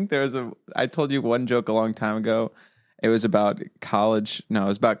 I think I told you one joke a long time ago. It was about college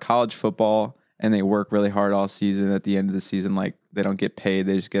football, and they work really hard all season. At the end of the season, like they don't get paid.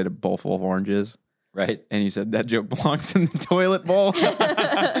 They just get a bowl full of oranges. Right. And you said that joke belongs in the toilet bowl.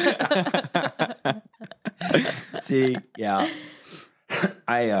 See, yeah.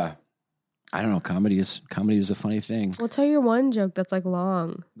 I don't know. Comedy is a funny thing. Well, tell your one joke that's like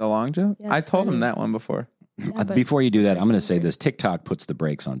long. The long joke? Yeah, I it's told him funny. that one before. Yeah, but- Before you do that, I'm going to say this. TikTok puts the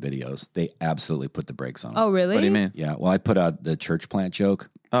brakes on videos. They absolutely put the brakes on. Oh, really? What do you mean? Yeah. Well, I put out the church plant joke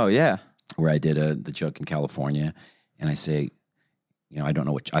Oh, yeah. where I did the joke in California, and I say, I don't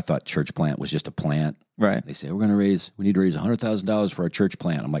know what, I thought church plant was just a plant. Right. They say, we need to raise $100,000 for our church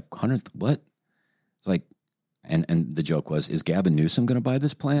plant. I'm like, what? It's like, and the joke was, is Gavin Newsom going to buy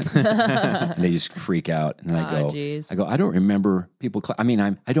this plant? And they just freak out. And then I go, I don't remember people.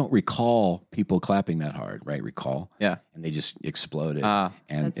 I don't recall people clapping that hard, right? Recall. Yeah. And they just exploded.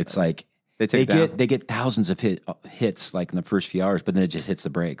 And it's funny. like, They get thousands of hits like in the first few hours, but then it just hits the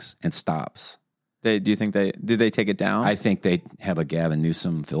brakes and stops. Did they take it down? I think they have a Gavin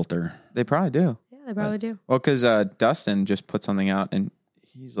Newsom filter. They probably do. Yeah, they probably do. Well, because Dustin just put something out, and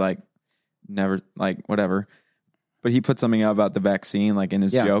he's like, never, like, whatever. But he put something out about the vaccine, like in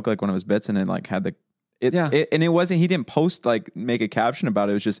his joke, like one of his bits, and it like had and it wasn't. He didn't post like make a caption about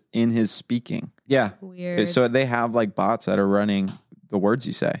it. It was just in his speaking. Yeah, weird. So they have like bots that are running the words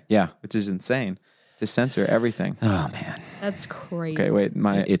you say. Yeah, which is insane to censor everything. Oh man, that's crazy. Okay, wait,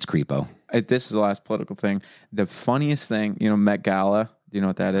 it's creepo. This is the last political thing. The funniest thing, Met Gala. Do you know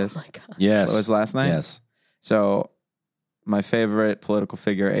what that is? Oh my god. Yes, it was last night. Yes. So my favorite political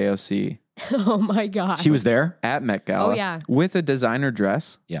figure, AOC. Oh my god. She was there at Met Gala. Oh yeah. With a designer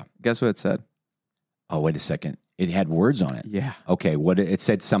dress. Yeah. Guess what it said? Oh, wait a second. It had words on it. Yeah. Okay. What it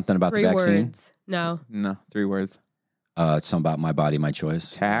said something about 3 the vaccine. words. No, 3 words. Something about my body, my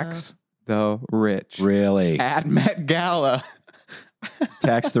choice. Tax the rich. Really? At Met Gala.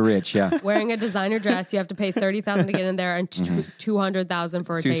 Tax the rich. Yeah. wearing a designer dress, you have to pay $30,000 to get in there, and $200,000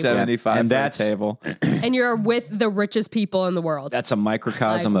 for a table. $275 and for that's a table. And you're with the richest people in the world. That's a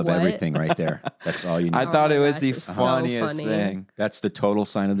microcosm Like, of what? everything right there. That's all you need. I thought it was the it's so funniest funny. thing. That's the total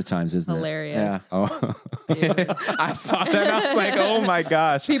sign of the times, isn't Hilarious. it? Oh. I saw that. I was like, oh my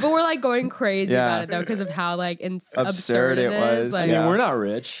gosh. People were like going crazy Yeah. about it though because of how like absurd Absurd it was. Like, I mean, we're not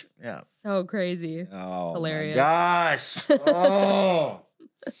rich. Yeah. so crazy. Oh, It's hilarious. my gosh. Oh.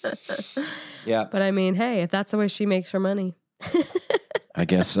 Yeah. But I mean, hey, if that's the way she makes her money, I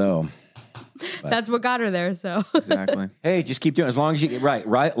guess so. that's what got her there. So Exactly. Hey, just keep doing it. As long as you get right.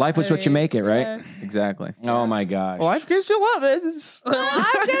 Life is what you make it, right? Yeah. Exactly. Oh my gosh. Life gives you lemons.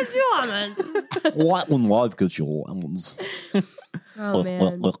 Life gives you lemons. What when life gives you lemons? Oh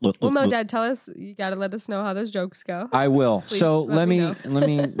man. Well, no, Dad, tell us. You got to let us know how those jokes go. I will. Please So let me know. let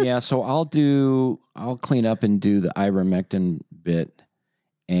me yeah, so I'll clean up and do the ivermectin bit,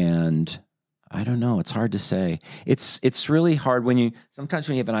 and I don't know, it's hard to say. It's really hard sometimes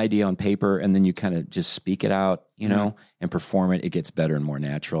when you have an idea on paper and then you kind of just speak it out, and perform it, it gets better and more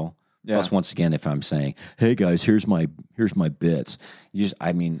natural. Yeah. Plus, once again, if I'm saying, "Hey guys, here's my bits," That's what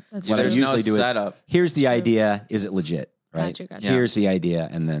I There's usually no do setup. is, "Here's the idea. Is it legit?" Right? Gotcha. Here's the idea,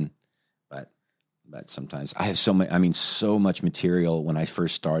 and then, but sometimes I have so much material. When I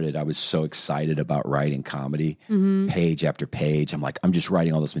first started, I was so excited about writing comedy, page after page. I'm like, I'm just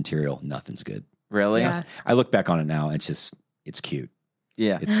writing all this material. Nothing's good. Really? Yeah. I look back on it now, and it's cute.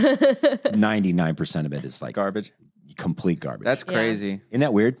 Yeah. It's 99% of it is like Garbage. complete garbage. That's crazy. Isn't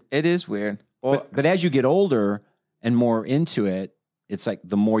that weird? It is weird. Well, But as you get older and more into it, it's like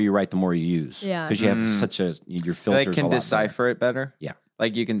the more you write, the more you use. Yeah. Because you have your filters. they can a lot decipher it better. Yeah.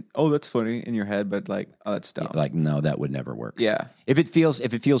 Like you can, that's funny in your head, but like, that's dumb. better. Like, no, that would never work. Yeah. If it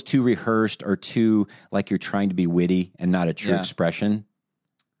feels too rehearsed or too like you're trying to be witty and not a true expression,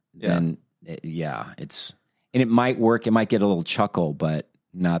 then it might work. It might get a little chuckle, but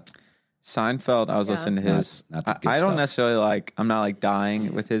not. Seinfeld, I was listening to his. Not the good I don't stuff. necessarily I'm not like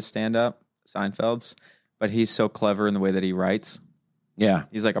dying with his stand up, Seinfeld's, but he's so clever in the way that he writes. Yeah.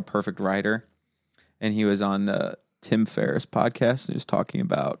 He's like a perfect writer. And he was on the Tim Ferriss podcast and he was talking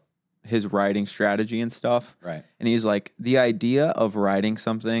about his writing strategy and stuff. Right. And he's like, the idea of writing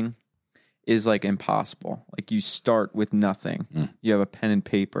something is like impossible. Like you start with nothing. You have a pen and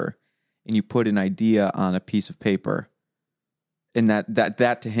paper and you put an idea on a piece of paper. And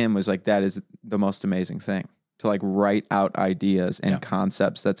that to him was like, that is the most amazing thing, to like write out ideas and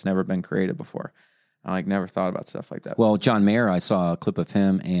concepts that's never been created before. I like never thought about stuff like that. Well, John Mayer, I saw a clip of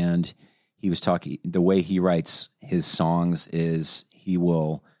him and he was talking, the way he writes his songs is he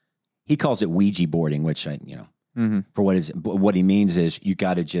calls it Ouija boarding, which for what he means is you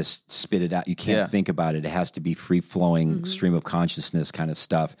got to just spit it out. You can't think about it. It has to be free flowing stream of consciousness kind of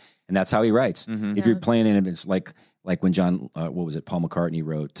stuff. And that's how he writes. If you're playing it, it's like when John, what was it? Paul McCartney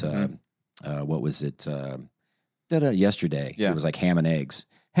wrote, what was it? Yesterday. Yeah. It was like ham and eggs.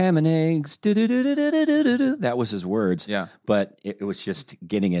 Ham and eggs. That was his words. Yeah. But it was just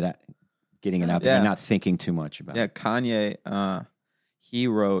getting it out there and not thinking too much about Yeah, it. Kanye, he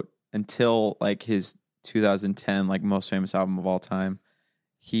wrote until like his 2010 like most famous album of all time.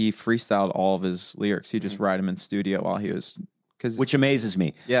 He freestyled all of his lyrics. He just write them in studio while he was which amazes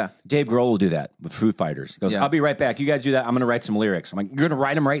me. Yeah. Dave Grohl will do that with Foo Fighters. He goes, Yeah. I'll be right back. You guys do that. I'm going to write some lyrics. I'm like, you're going to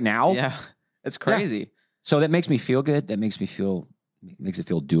write them right now? Yeah. It's crazy. So that makes me feel good. That makes it feel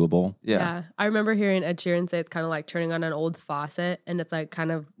doable. Yeah. I remember hearing Ed Sheeran say it's kind of like turning on an old faucet and it's like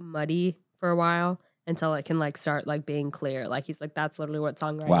kind of muddy for a while until it can like start like being clear. Like he's like, that's literally what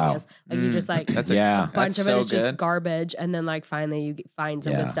songwriting is. Like you just like That's Yeah. a bunch of so it is just good. garbage, and then like finally you find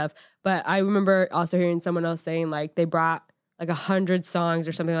some Yeah. good stuff. But I remember also hearing someone else saying like they brought like 100 songs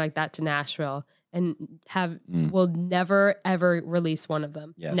or something like that to Nashville and will never ever release one of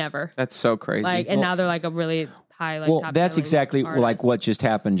them. Yes. Never. That's so crazy. Like, and now they're like a really high like. Well, top that's selling exactly like artist. what just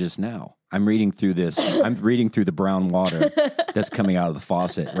happened just now. I'm reading through this. I'm reading through the brown water that's coming out of the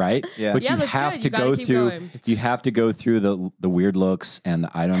faucet, right? Yeah. But Yeah, you that's have good. to You gotta go keep through. going. You have to go through the weird looks and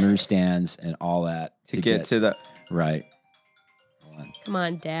the I don't understands and all that to get to the right. Come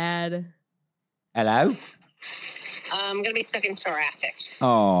on, Dad. Hello. I'm going to be stuck in traffic.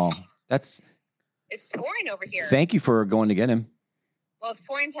 Oh, that's. It's pouring over here. Thank you for going to get him. Well, it's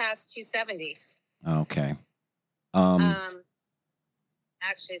pouring past 270. Okay.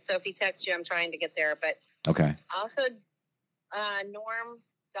 Actually, so if he texts you, I'm trying to get there. But Okay. also,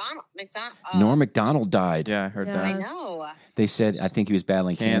 Norm McDonald. Norm Macdonald died. Yeah, I heard Yeah. I that. know. They said I think he was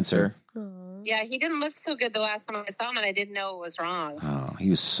battling cancer. Yeah, he didn't look so good the last time I saw him, and I didn't know it was wrong. Oh, he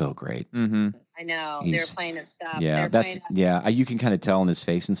was so great. Mm-hmm. I know. He's- they were playing his stuff. Yeah, They were that's playing yeah. You can kind of tell in his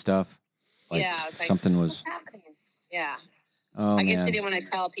face and stuff. Like yeah, it's like, something what's was. happening? Yeah. Oh I guess man. he didn't want to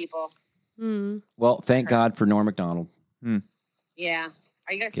tell people. Mm. Well, thank God for Norm Macdonald. Yeah.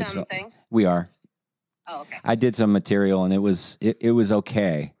 Are you guys still on the thing? We are. Oh, okay. I did some material and it was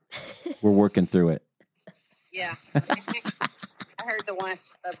okay. We're working through it. Yeah. I heard the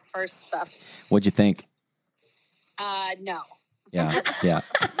first stuff. What'd you think? No. Yeah, yeah.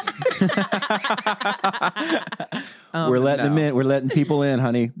 Oh, We're letting them in. We're letting people in,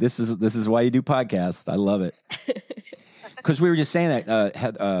 honey. This is why you do podcasts. I love it. Because we were just saying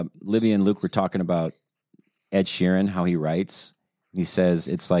that Libby and Luke were talking about Ed Sheeran, how he writes. He says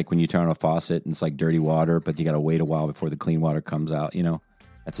it's like when you turn on a faucet and it's like dirty water, but you got to wait a while before the clean water comes out. You know,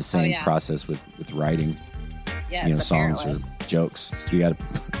 that's the same process with writing. Yes, Songs or jokes. You got to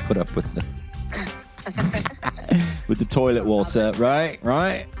put up with the with the toilet waltz up, right?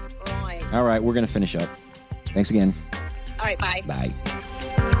 Right. All right, we're gonna finish up. Thanks again. All right, bye. Bye.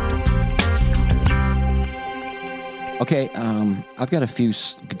 Okay, I've got a few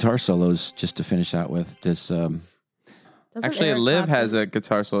guitar solos just to finish out with. This Actually, Eric Liv Clapton- has a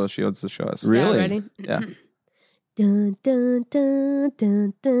guitar solo she wants to show us. Really? Yeah, ready? Yeah. Dun dun dun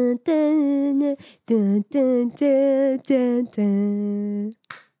dun dun dun dun dun dun dun dun.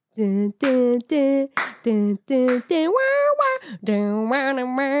 Dun, dun, dun, dun, dun, dun, wow, wow. Dun, wow,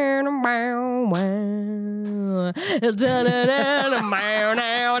 dun, wow, dun, wow, wow. Dun, dun, dun, dun, wow,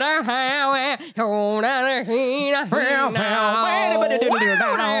 now, dun, how, wow. Oh, dun, dun, he, dun, he, now. Wow,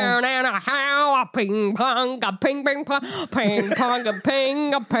 dun, dun, how, a ping pong, a ping ping pong, ping pong, a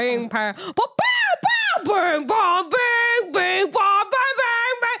ping pong. Bing bong, bing, bing bong, bing, bing, bing,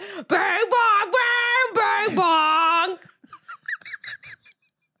 bing bong, bing, bing bong.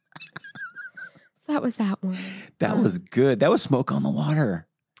 So that was that one. that was good. That was Smoke on the Water.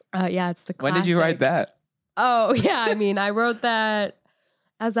 Yeah, it's the classic. When did you write that? Oh, yeah. I mean, I wrote that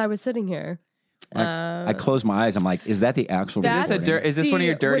as I was sitting here. I closed my eyes. I'm like, is that the actual? Is this recording? is this one of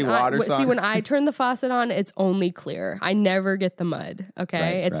your dirty water songs? See, when I turn the faucet on, it's only clear. I never get the mud. Okay,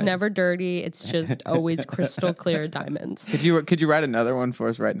 Right, it's right. never dirty. It's just always crystal clear diamonds. Could you write another one for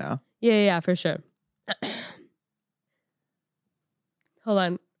us right now? Yeah, for sure. Hold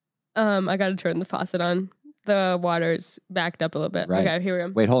on. I got to turn the faucet on. The water's backed up a little bit. Right. Okay, here we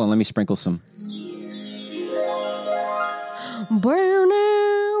go. Wait, hold on. Let me sprinkle some. Burn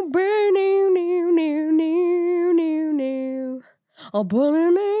now, burn now, now, now, now, now, now. Oh,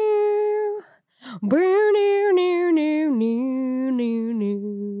 burn now, burn now, now, now, now, now,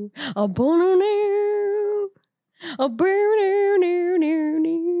 now. Oh, burn now, oh, burn now, now, now,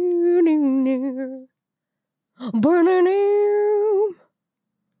 now, now, now. Burn now,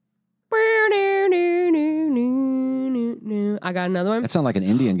 burn now, now, now, now, now. I got another one. That sounds like an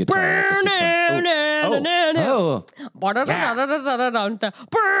Indian guitar. Burn Like a song. Oh,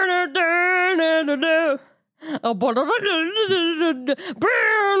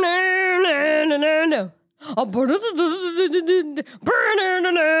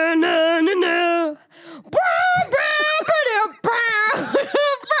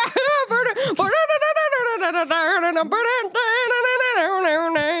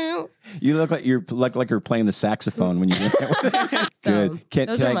 you look like you're playing the saxophone when you get there. Good.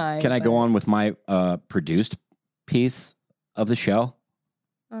 those are mine, Can I go but- on with my produced piece of the show?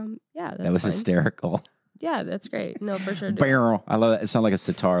 Yeah, that's That was fine. hysterical. Yeah, that's great. No, for sure. do it. Barrel. I love that. It sounds like a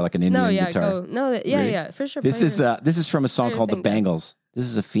sitar, like an Indian No, yeah, guitar. go. No, yeah, Ready? yeah, for sure. This play is your- this is from a song play your called The thing, Dad. Bangles. This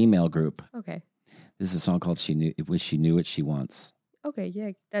is a female group. Okay. This is a song called "She Knew What She Wants." Okay,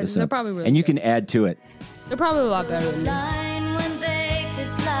 yeah. Listen They're up. probably really and you good. can add to it. They're probably a lot better than me.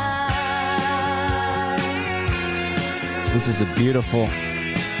 This is a beautiful.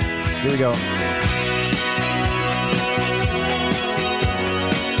 Here we go.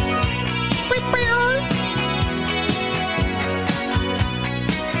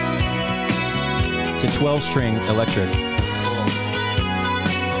 It's a 12-string electric.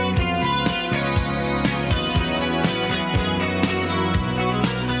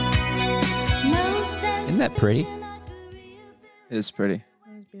 Isn't that pretty? It is pretty.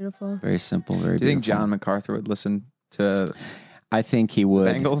 That was beautiful. Very simple. Very. Do you think beautiful. John MacArthur would listen to? I think he would.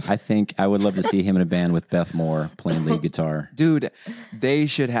 Bangles? I think I would love to see him in a band with Beth Moore playing lead guitar. Dude, they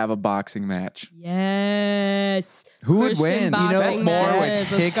should have a boxing match. Yes. Who would Christian win? boxing Beth Moore would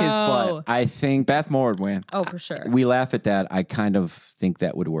matches. Let's kick his go. butt. I think Beth Moore would win. Oh, for sure. we laugh at that. I kind of think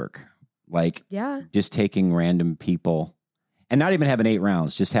that would work. Like Yeah. just taking random people and not even having 8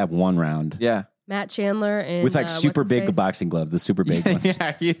 rounds, just have 1 round. Yeah. Matt Chandler and With like super what's his big face? boxing gloves, the super big ones.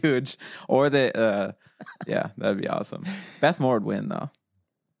 Yeah, huge. Or yeah, that'd be awesome. Beth Moore would win though.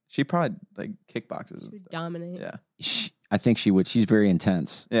 She probably like kickboxes and Would stuff. dominate. Yeah. I think she would. She's very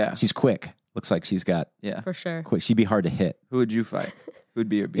intense. Yeah. She's quick. Looks like she's got Yeah. For sure. quick. She'd be hard to hit. Who would you fight? Who'd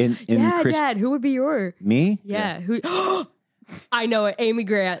be your beat? In Yeah, Chris- Dad. Who would be your? Me? Yeah. Who? I know it. Amy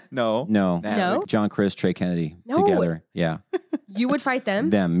Grant. No. No. No? John, Chris, Trey Kennedy No. together. Yeah. You would fight them?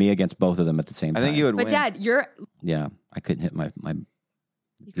 Them, me against both of them at the same I time. think you would But win. Dad, you Yeah. I couldn't hit my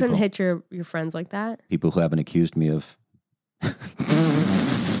couldn't hit your friends like that. people who haven't accused me of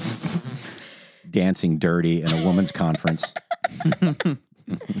dancing dirty in a woman's conference.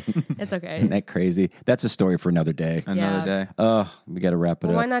 It's okay. Isn't that crazy? That's a story for another day. Another Yeah. day. Oh, we got to wrap it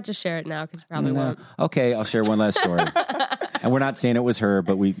Well, up. why not just share it now? Because you probably No. won't. Okay, I'll share one last story. And we're not saying it was her,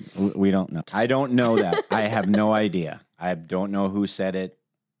 but we don't know. I don't know that. I have no idea. I don't know who said it.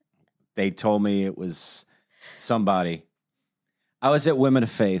 They told me it was somebody. I was at Women of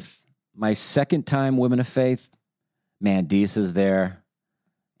Faith. My second time Women of Faith. Mandisa's there.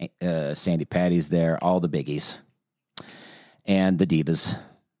 Sandy Patty's there. All the biggies. And the divas.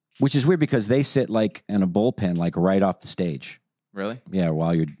 Which is weird because they sit like in a bullpen, like right off the stage. Really? Yeah,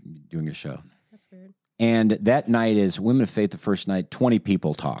 while you're doing your show. That's weird. And that night is Women of Faith. The first night, 20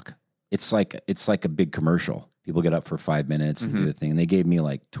 people talk. It's like a big commercial. People get up for 5 minutes and do the thing. And they gave me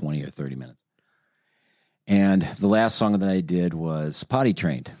like 20 or 30 minutes. And the last song that I did was Potty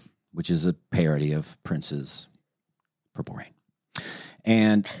Trained, which is a parody of Prince's Purple Rain.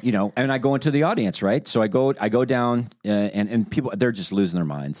 And and I go into the audience, right? So I go down, and people, they're just losing their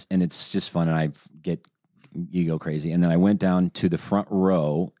minds, and it's just fun, and you go crazy. And then I went down to the front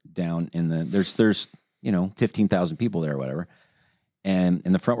row, down in the there's 15,000 people there or whatever. And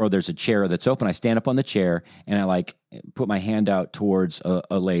in the front row, there's a chair that's open. I stand up on the chair and I like put my hand out towards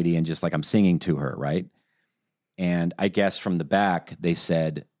a lady and just like I'm singing to her, right? And I guess from the back, they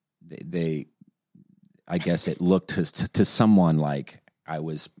said I guess it looked to someone like I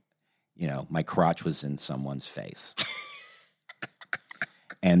was, my crotch was in someone's face.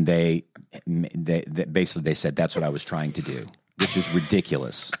 And they basically they said that's what I was trying to do, which is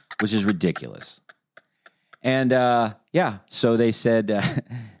ridiculous. And so they said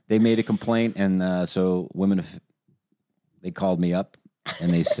they made a complaint, and so they called me up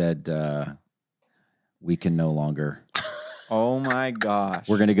and they said we can no longer. Oh my gosh.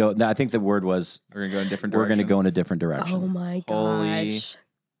 We're gonna go. No, I think the word was We're gonna go in a different we're direction. gonna go in a different direction. Oh my Holy- gosh.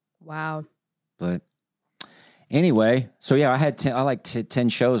 Wow. But anyway, so yeah, I had 10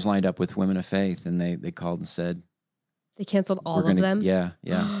 shows lined up with Women of Faith, and they called and said They canceled all we're gonna, of them? Yeah.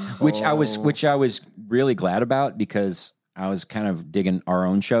 which I was really glad about because I was kind of digging our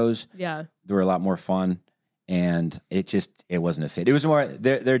own shows. Yeah. They were a lot more fun, and it wasn't a fit. It was more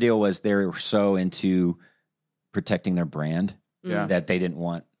their deal was they were so into protecting their brand that they didn't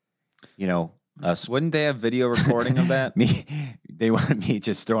want us. Wouldn't they have video recording of that? They wanted me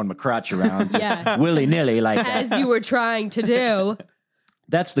just throwing my crotch around Yeah. willy nilly like that. As you were trying to do.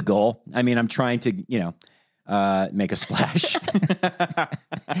 That's the goal. I mean, I'm trying to, make a splash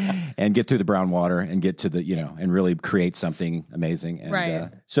and get through the brown water and get to the, and really create something amazing. And, Right.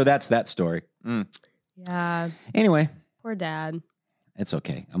 So that's that story. Yeah. Anyway, Poor Dad. it's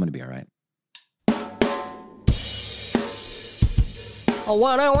okay. I'm going to be all right. Oh,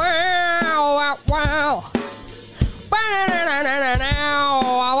 what a wow, wow, wow.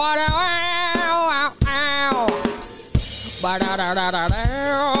 Ba-da-da-da-da-da-da. What a wow, wow, wow.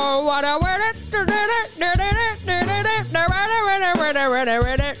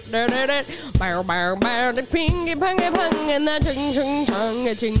 the pingy pungy pung and the chung chung chung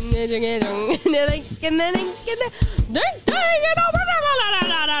a ching a ching a chung and then dang it over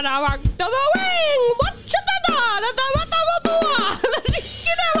to the wing. What should I do?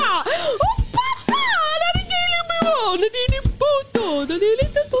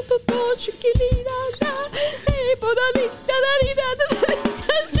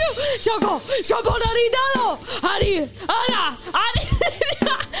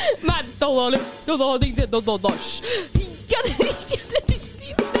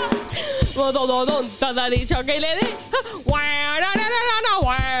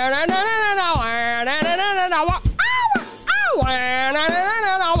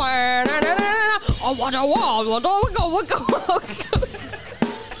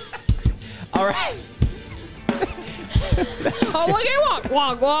 All right.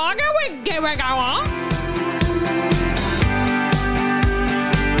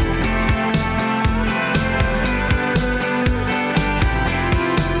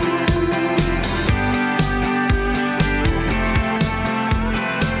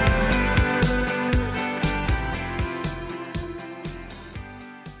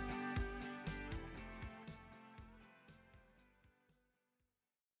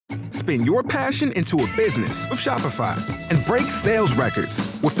 Spin your passion into a business with Shopify and break sales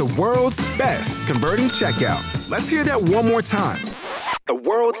records with the world's best converting checkout. Let's hear that one more time. The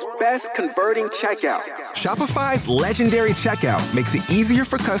world's best converting checkout. Shopify's legendary checkout makes it easier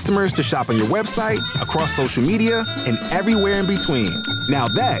for customers to shop on your website, across social media, and everywhere in between. Now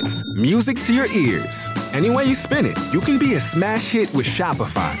that's music to your ears. Any way you spin it, you can be a smash hit with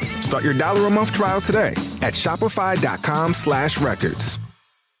Shopify. Start your $1 a month trial today at shopify.com/records.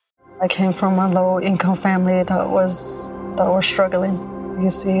 I came from a low-income family that was struggling.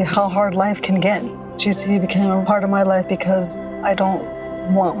 You see how hard life can get. GC became a part of my life because I don't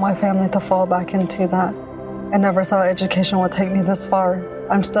want my family to fall back into that. I never thought education would take me this far.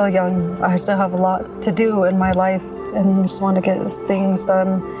 I'm still young. I still have a lot to do in my life and just want to get things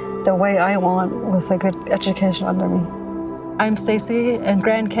done the way I want with a good education under me. I'm Stacy, and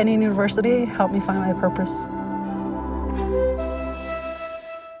Grand Canyon University helped me find my purpose.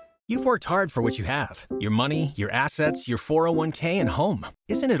 You've worked hard for what you have. Your money, your assets, your 401k, and home.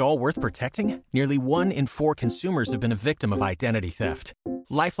 Isn't it all worth protecting? Nearly 1 in 4 consumers have been a victim of identity theft.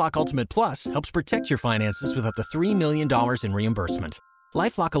 LifeLock Ultimate Plus helps protect your finances with up to $3 million in reimbursement.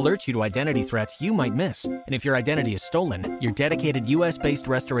 LifeLock alerts you to identity threats you might miss. And if your identity is stolen, your dedicated U.S.-based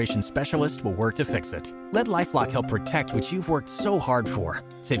restoration specialist will work to fix it. Let LifeLock help protect what you've worked so hard for.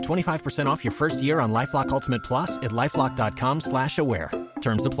 Save 25% off your first year on LifeLock Ultimate Plus at LifeLock.com/aware.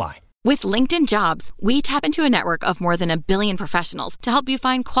 Terms apply. With LinkedIn Jobs, we tap into a network of more than 1 billion professionals to help you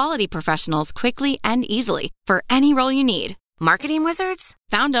find quality professionals quickly and easily for any role you need. Marketing wizards?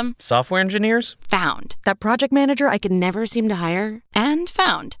 Found them. Software engineers? Found. That project manager I could never seem to hire? And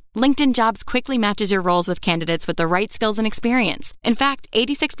found. LinkedIn Jobs quickly matches your roles with candidates with the right skills and experience. In fact,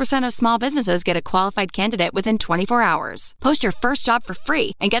 86% of small businesses get a qualified candidate within 24 hours. Post your first job for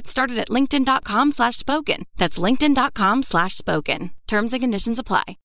free and get started at linkedin.com/spoken. That's linkedin.com/spoken. Terms and conditions apply.